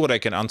 This is what I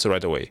can answer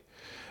right away.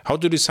 How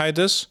to decide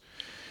this?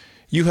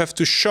 You have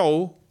to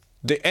show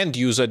the end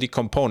user the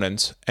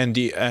components, and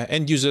the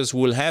end users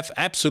will have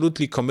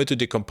absolutely committed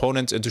the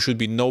components, and there should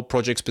be no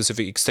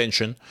project-specific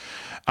extension.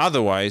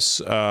 Otherwise,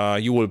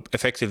 you will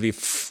effectively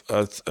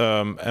fork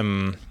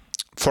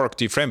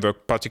the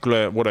framework.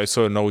 Particularly what I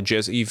saw,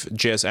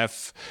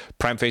 JSF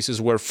prime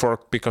faces were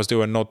forked because they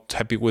were not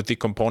happy with the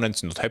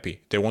components. Not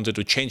happy. They wanted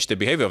to change the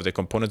behavior of the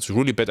components.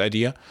 Really bad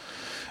idea.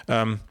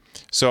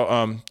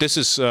 This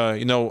is,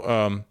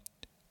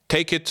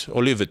 take it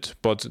or leave it,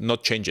 but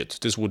not change it.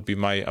 This would be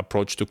my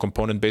approach to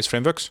component-based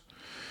frameworks.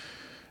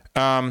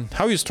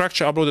 How you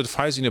structure uploaded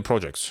files in your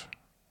projects.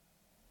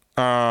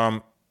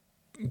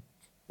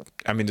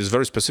 I mean, this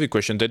very specific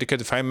question,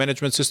 dedicated file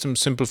management system,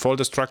 simple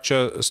folder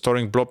structure,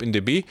 storing blob in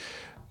DB.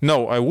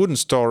 No, I wouldn't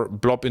store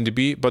blob in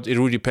DB, but it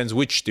really depends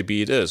which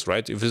DB it is,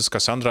 right? If it's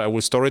Cassandra, I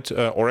will store it.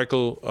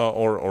 Oracle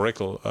or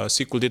Oracle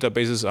SQL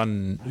databases are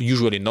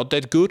usually not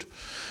that good.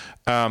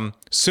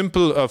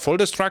 Simple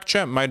folder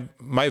structure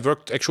might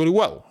work actually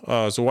well,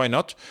 so why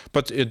not?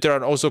 But there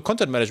are also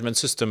content management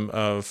system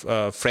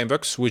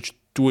frameworks which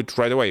do it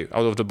right away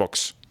out of the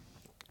box.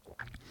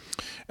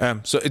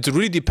 So it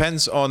really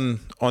depends on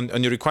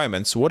your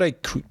requirements. What I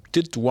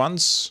did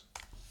once,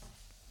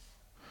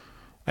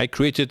 I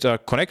created a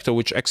connector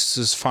which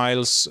accesses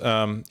files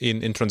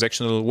in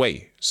transactional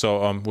way.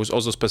 So with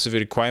also specific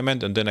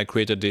requirement, and then I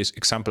created this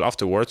example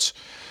afterwards,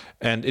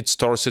 and it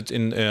stores it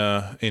in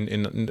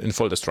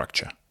folder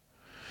structure.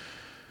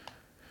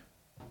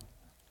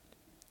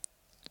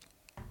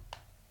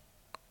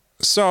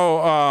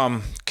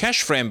 So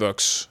cache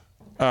frameworks.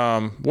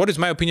 What is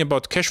my opinion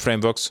about cache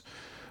frameworks?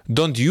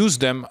 Don't use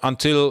them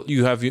until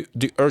you have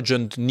the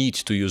urgent need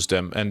to use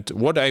them. And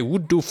what I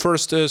would do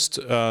first is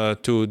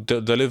to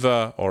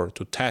deliver or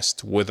to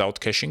test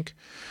without caching,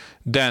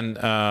 then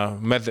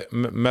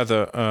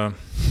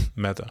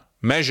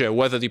measure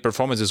whether the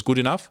performance is good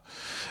enough.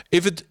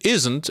 If it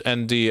isn't,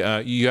 and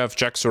you have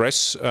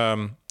JAX-RS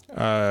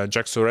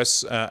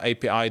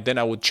API, then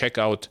I would check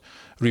out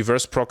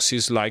reverse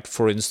proxies, like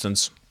for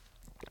instance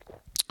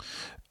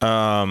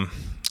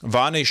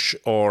Varnish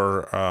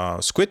or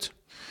Squid.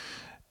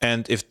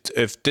 And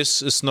if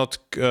this is not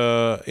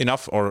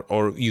enough,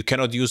 or you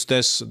cannot use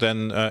this,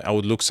 then I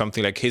would look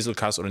something like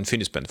Hazelcast or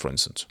Infinispan, for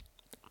instance.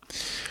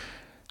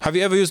 Have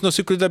you ever used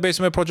NoSQL database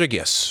in my project?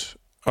 Yes.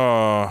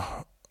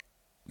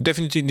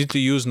 Definitely need to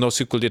use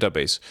NoSQL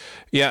database.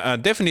 Yeah,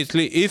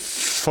 definitely. If,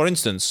 for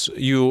instance,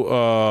 you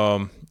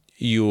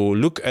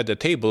look at the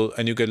table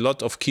and you get a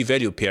lot of key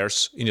value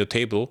pairs in your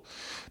table,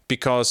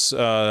 because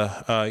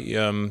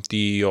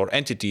your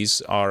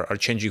entities are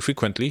changing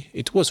frequently.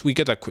 We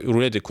get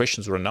related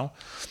questions right now.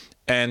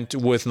 And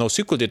with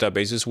NoSQL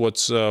databases,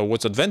 what's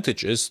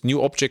advantage is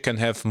new object can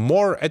have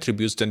more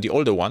attributes than the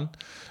older one.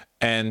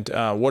 And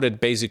what it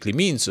basically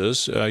means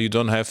is you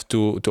don't have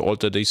to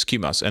alter the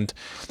schemas. And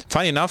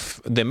funny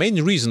enough, the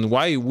main reason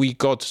why we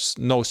got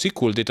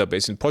NoSQL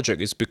database in project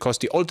is because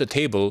the older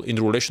table in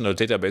the relational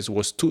database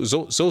was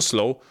so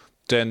slow,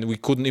 then we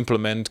couldn't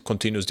implement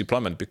continuous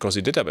deployment because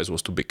the database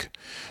was too big.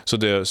 So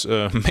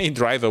the main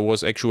driver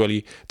was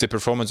actually the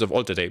performance of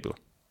alter table.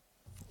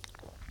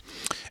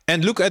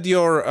 And look at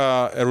your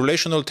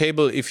relational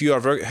table. If you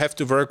have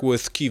to work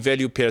with key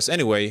value pairs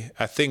anyway,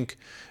 I think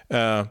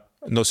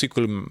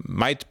NoSQL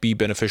might be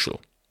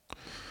beneficial.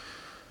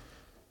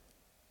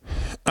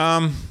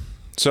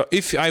 So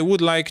if I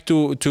would like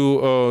to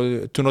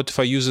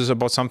notify users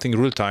about something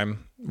real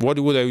time, what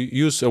would I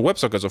use?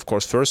 WebSockets, of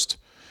course, first.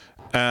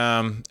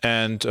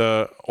 And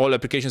all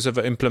application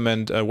servers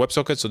implement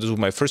WebSockets. So this was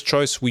my first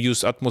choice. We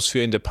used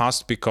Atmosphere in the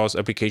past because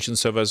application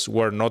servers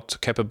were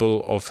not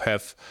capable of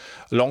have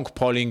long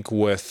polling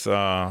with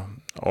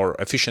or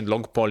efficient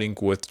long polling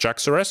with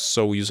JAX-RS.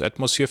 So we use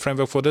Atmosphere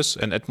framework for this.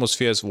 And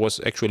Atmosphere was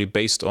actually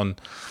based on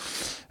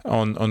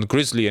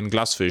Grizzly and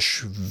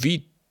Glassfish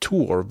v2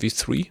 or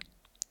v3.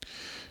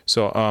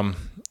 So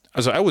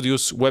I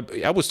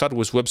would start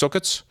with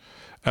WebSockets.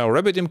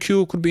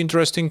 RabbitMQ could be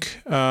interesting.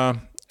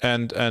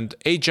 And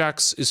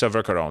Ajax is a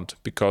workaround,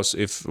 because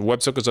if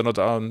WebSockets are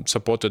not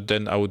supported,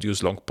 then I would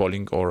use long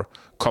polling or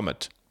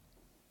Comet.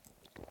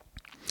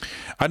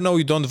 I know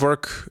you don't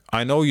work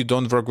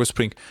with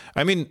Spring.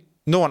 I mean,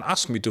 no one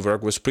asked me to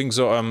work with Spring,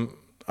 so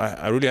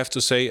I really have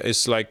to say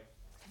it's like,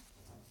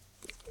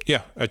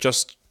 yeah, I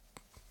just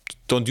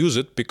don't use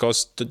it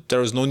because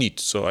there is no need.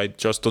 So I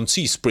just don't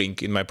see Spring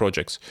in my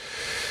projects.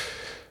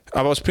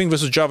 About Spring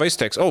versus Java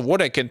stacks. Oh,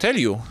 what I can tell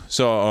you.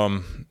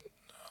 So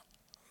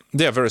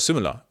they are very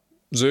similar.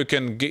 So you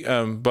can,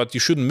 but you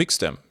shouldn't mix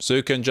them. So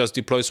you can just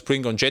deploy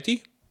Spring on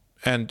Jetty,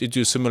 and it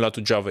is similar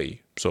to Java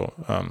EE. So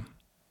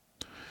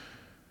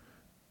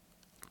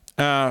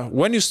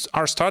when you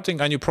are starting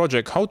a new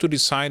project, how to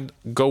decide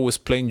go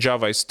with plain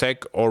Java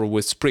stack or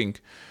with Spring?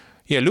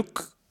 Yeah,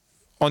 look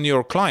on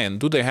your client.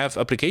 Do they have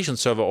application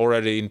server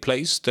already in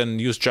place? Then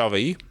use Java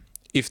EE.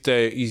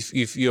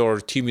 If your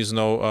team is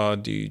now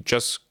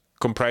just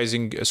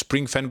comprising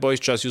Spring fanboys,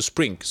 just use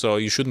Spring. So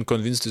you shouldn't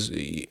convince this.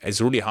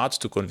 It's really hard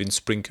to convince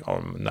Spring,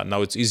 or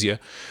now it's easier.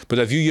 But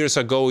a few years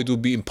ago, it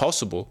would be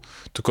impossible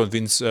to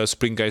convince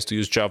Spring guys to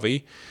use Java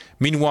EE.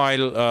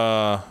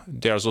 Meanwhile,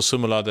 they are so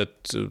similar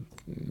that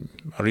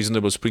a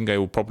reasonable Spring guy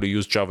will probably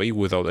use Java EE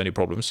without any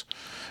problems.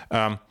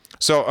 I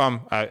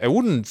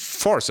wouldn't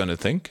force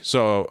anything.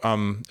 So,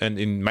 and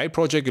in my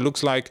project, it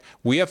looks like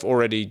we have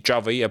already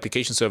Java EE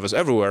application servers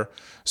everywhere.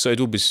 So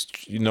it would be,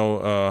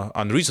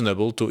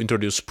 unreasonable to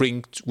introduce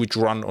Spring, which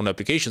run on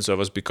application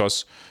servers,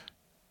 because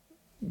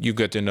you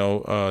get,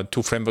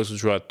 two frameworks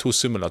which are too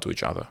similar to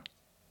each other.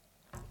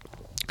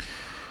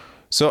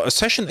 So a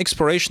session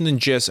expiration in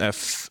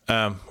JSF.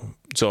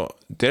 So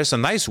there's a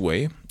nice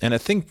way, and I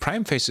think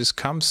prime faces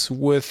comes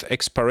with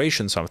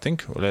expiration something.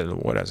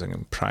 What is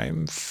it?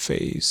 Prime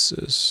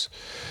faces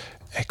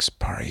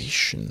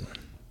expiration.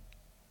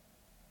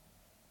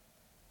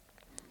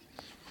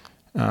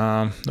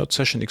 Not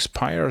session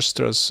expires.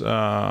 There's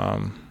how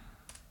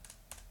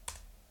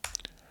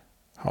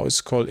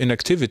it's called,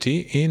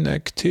 inactivity.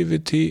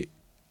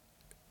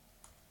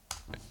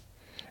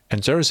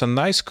 And there is a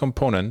nice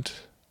component.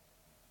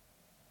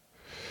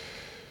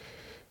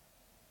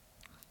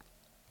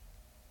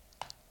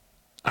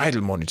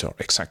 Idle monitor,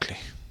 exactly.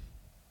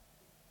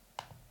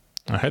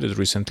 I had it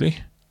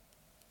recently.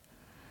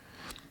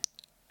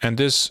 And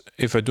this,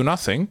 if I do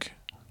nothing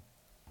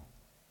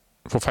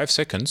for 5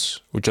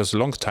 seconds, which is a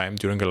long time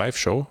during a live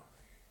show,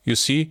 you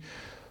see,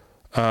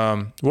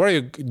 what are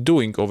you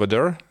doing over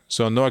there?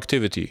 So no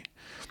activity.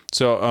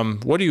 So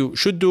what you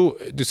should do,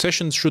 the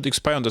sessions should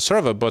expire on the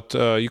server, but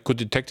you could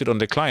detect it on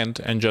the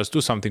client and just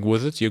do something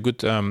with it. You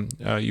get an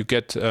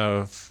airhacks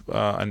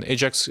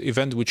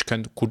event which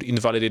could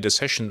invalidate the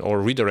session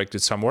or redirect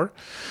it somewhere.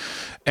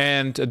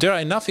 And there are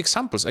enough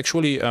examples.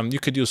 Actually, you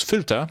could use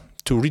filter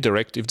to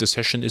redirect if the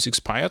session is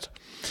expired.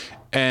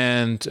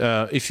 And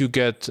if you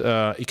get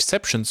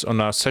exceptions on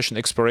a session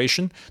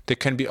expiration, they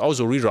can be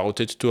also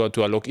rerouted to a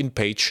login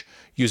page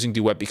using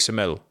the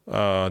WebXML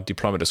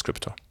deployment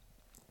descriptor.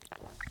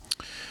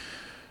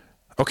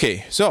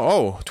 Okay,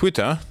 so,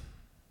 Twitter.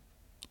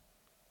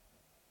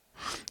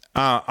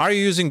 Are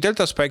you using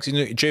Delta spikes in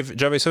the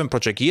Java 7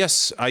 project?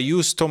 Yes, I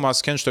use.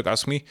 Thomas Kenstock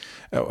asked me.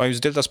 I use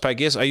Delta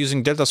spike. Yes, I'm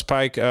using Delta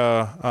spike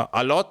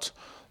a lot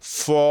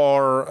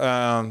for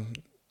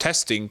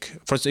testing.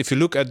 For instance, if you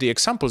look at the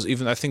examples,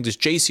 even I think this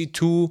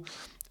JC2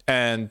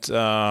 and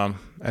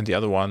the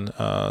other one,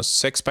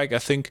 SegSpike, I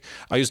think.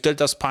 I use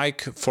Delta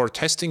Spike for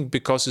testing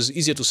because it's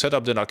easier to set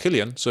up than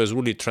Archillion, so it's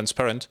really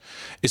transparent.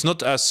 It's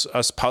not as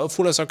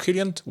powerful as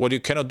Archillion. What you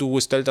cannot do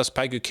with Delta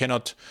Spike, you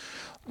cannot.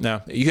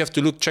 You have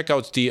to check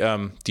out the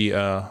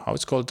how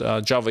it's called,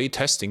 Java EE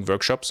testing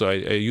workshop. So I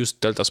use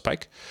Delta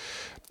Spike.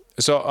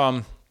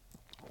 So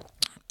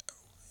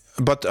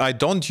but I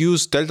don't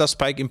use Delta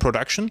Spike in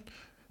production,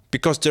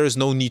 because there is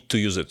no need to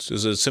use it.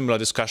 There's a similar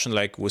discussion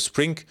like with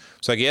Spring.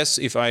 It's like, yes,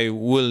 if I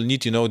will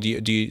need,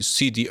 the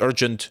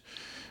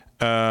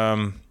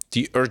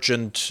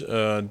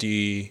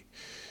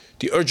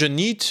urgent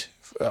need,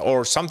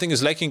 or something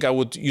is lacking, I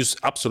would use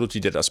absolutely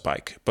Delta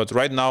Spike. But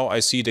right now I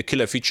see the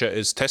killer feature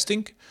is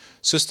testing,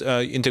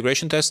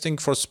 integration testing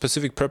for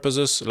specific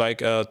purposes like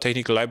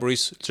technical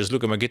libraries. Just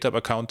look at my GitHub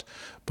account,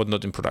 but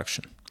not in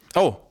production.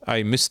 Oh,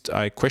 I missed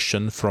a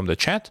question from the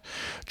chat.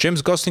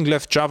 James Gosling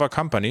left Java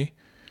company.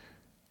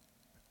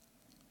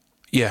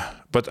 Yeah,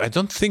 but I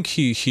don't think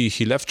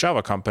he left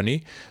Java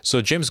company. So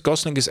James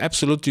Gosling is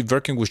absolutely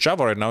working with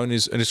Java right now and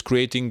is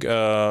creating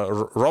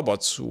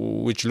robots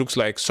which looks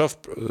like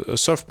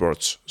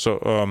surfboards. So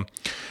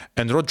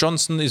and Rod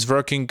Johnson is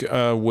working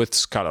with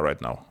Scala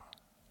right now.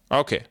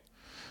 Okay,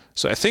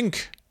 so I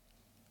think,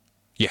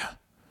 yeah,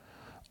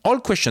 all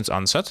questions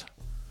answered.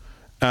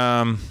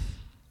 I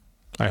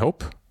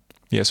hope.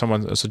 Yeah,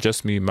 someone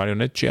suggests me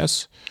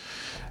Marionette.js.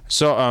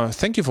 So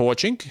thank you for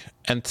watching,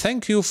 and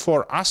thank you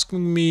for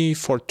asking me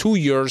for 2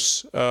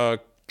 years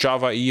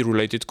Java EE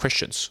related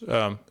questions.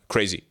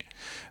 Crazy,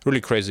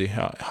 really crazy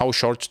how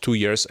short 2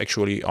 years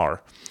actually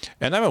are.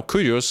 And I'm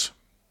curious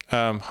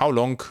how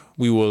long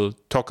we will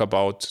talk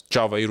about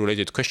Java EE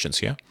related questions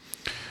here.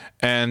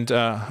 And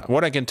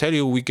what I can tell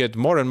you, we get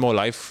more and more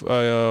live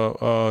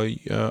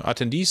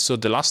attendees. So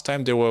the last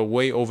time there were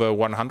way over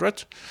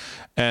 100.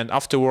 And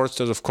afterwards,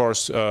 there's of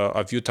course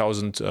a few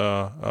thousand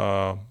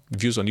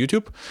views on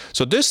YouTube.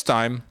 So this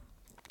time,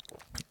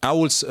 I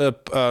will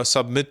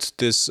submit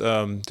this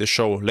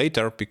show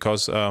later,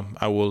 because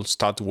I will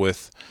start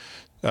with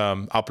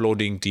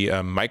uploading the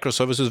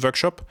microservices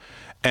workshop.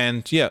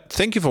 And yeah,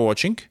 thank you for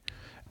watching,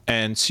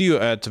 and see you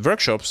at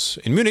workshops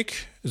in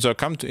Munich. So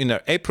come to in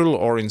April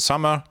or in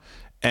summer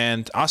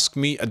and ask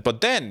me, but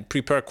then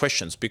prepare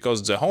questions,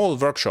 because the whole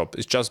workshop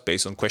is just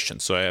based on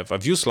questions. So I have a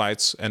few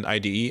slides and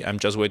IDE. I'm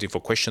just waiting for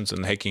questions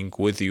and hacking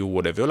with you,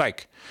 whatever you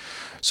like.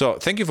 So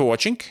thank you for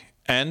watching,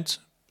 and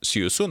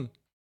see you soon.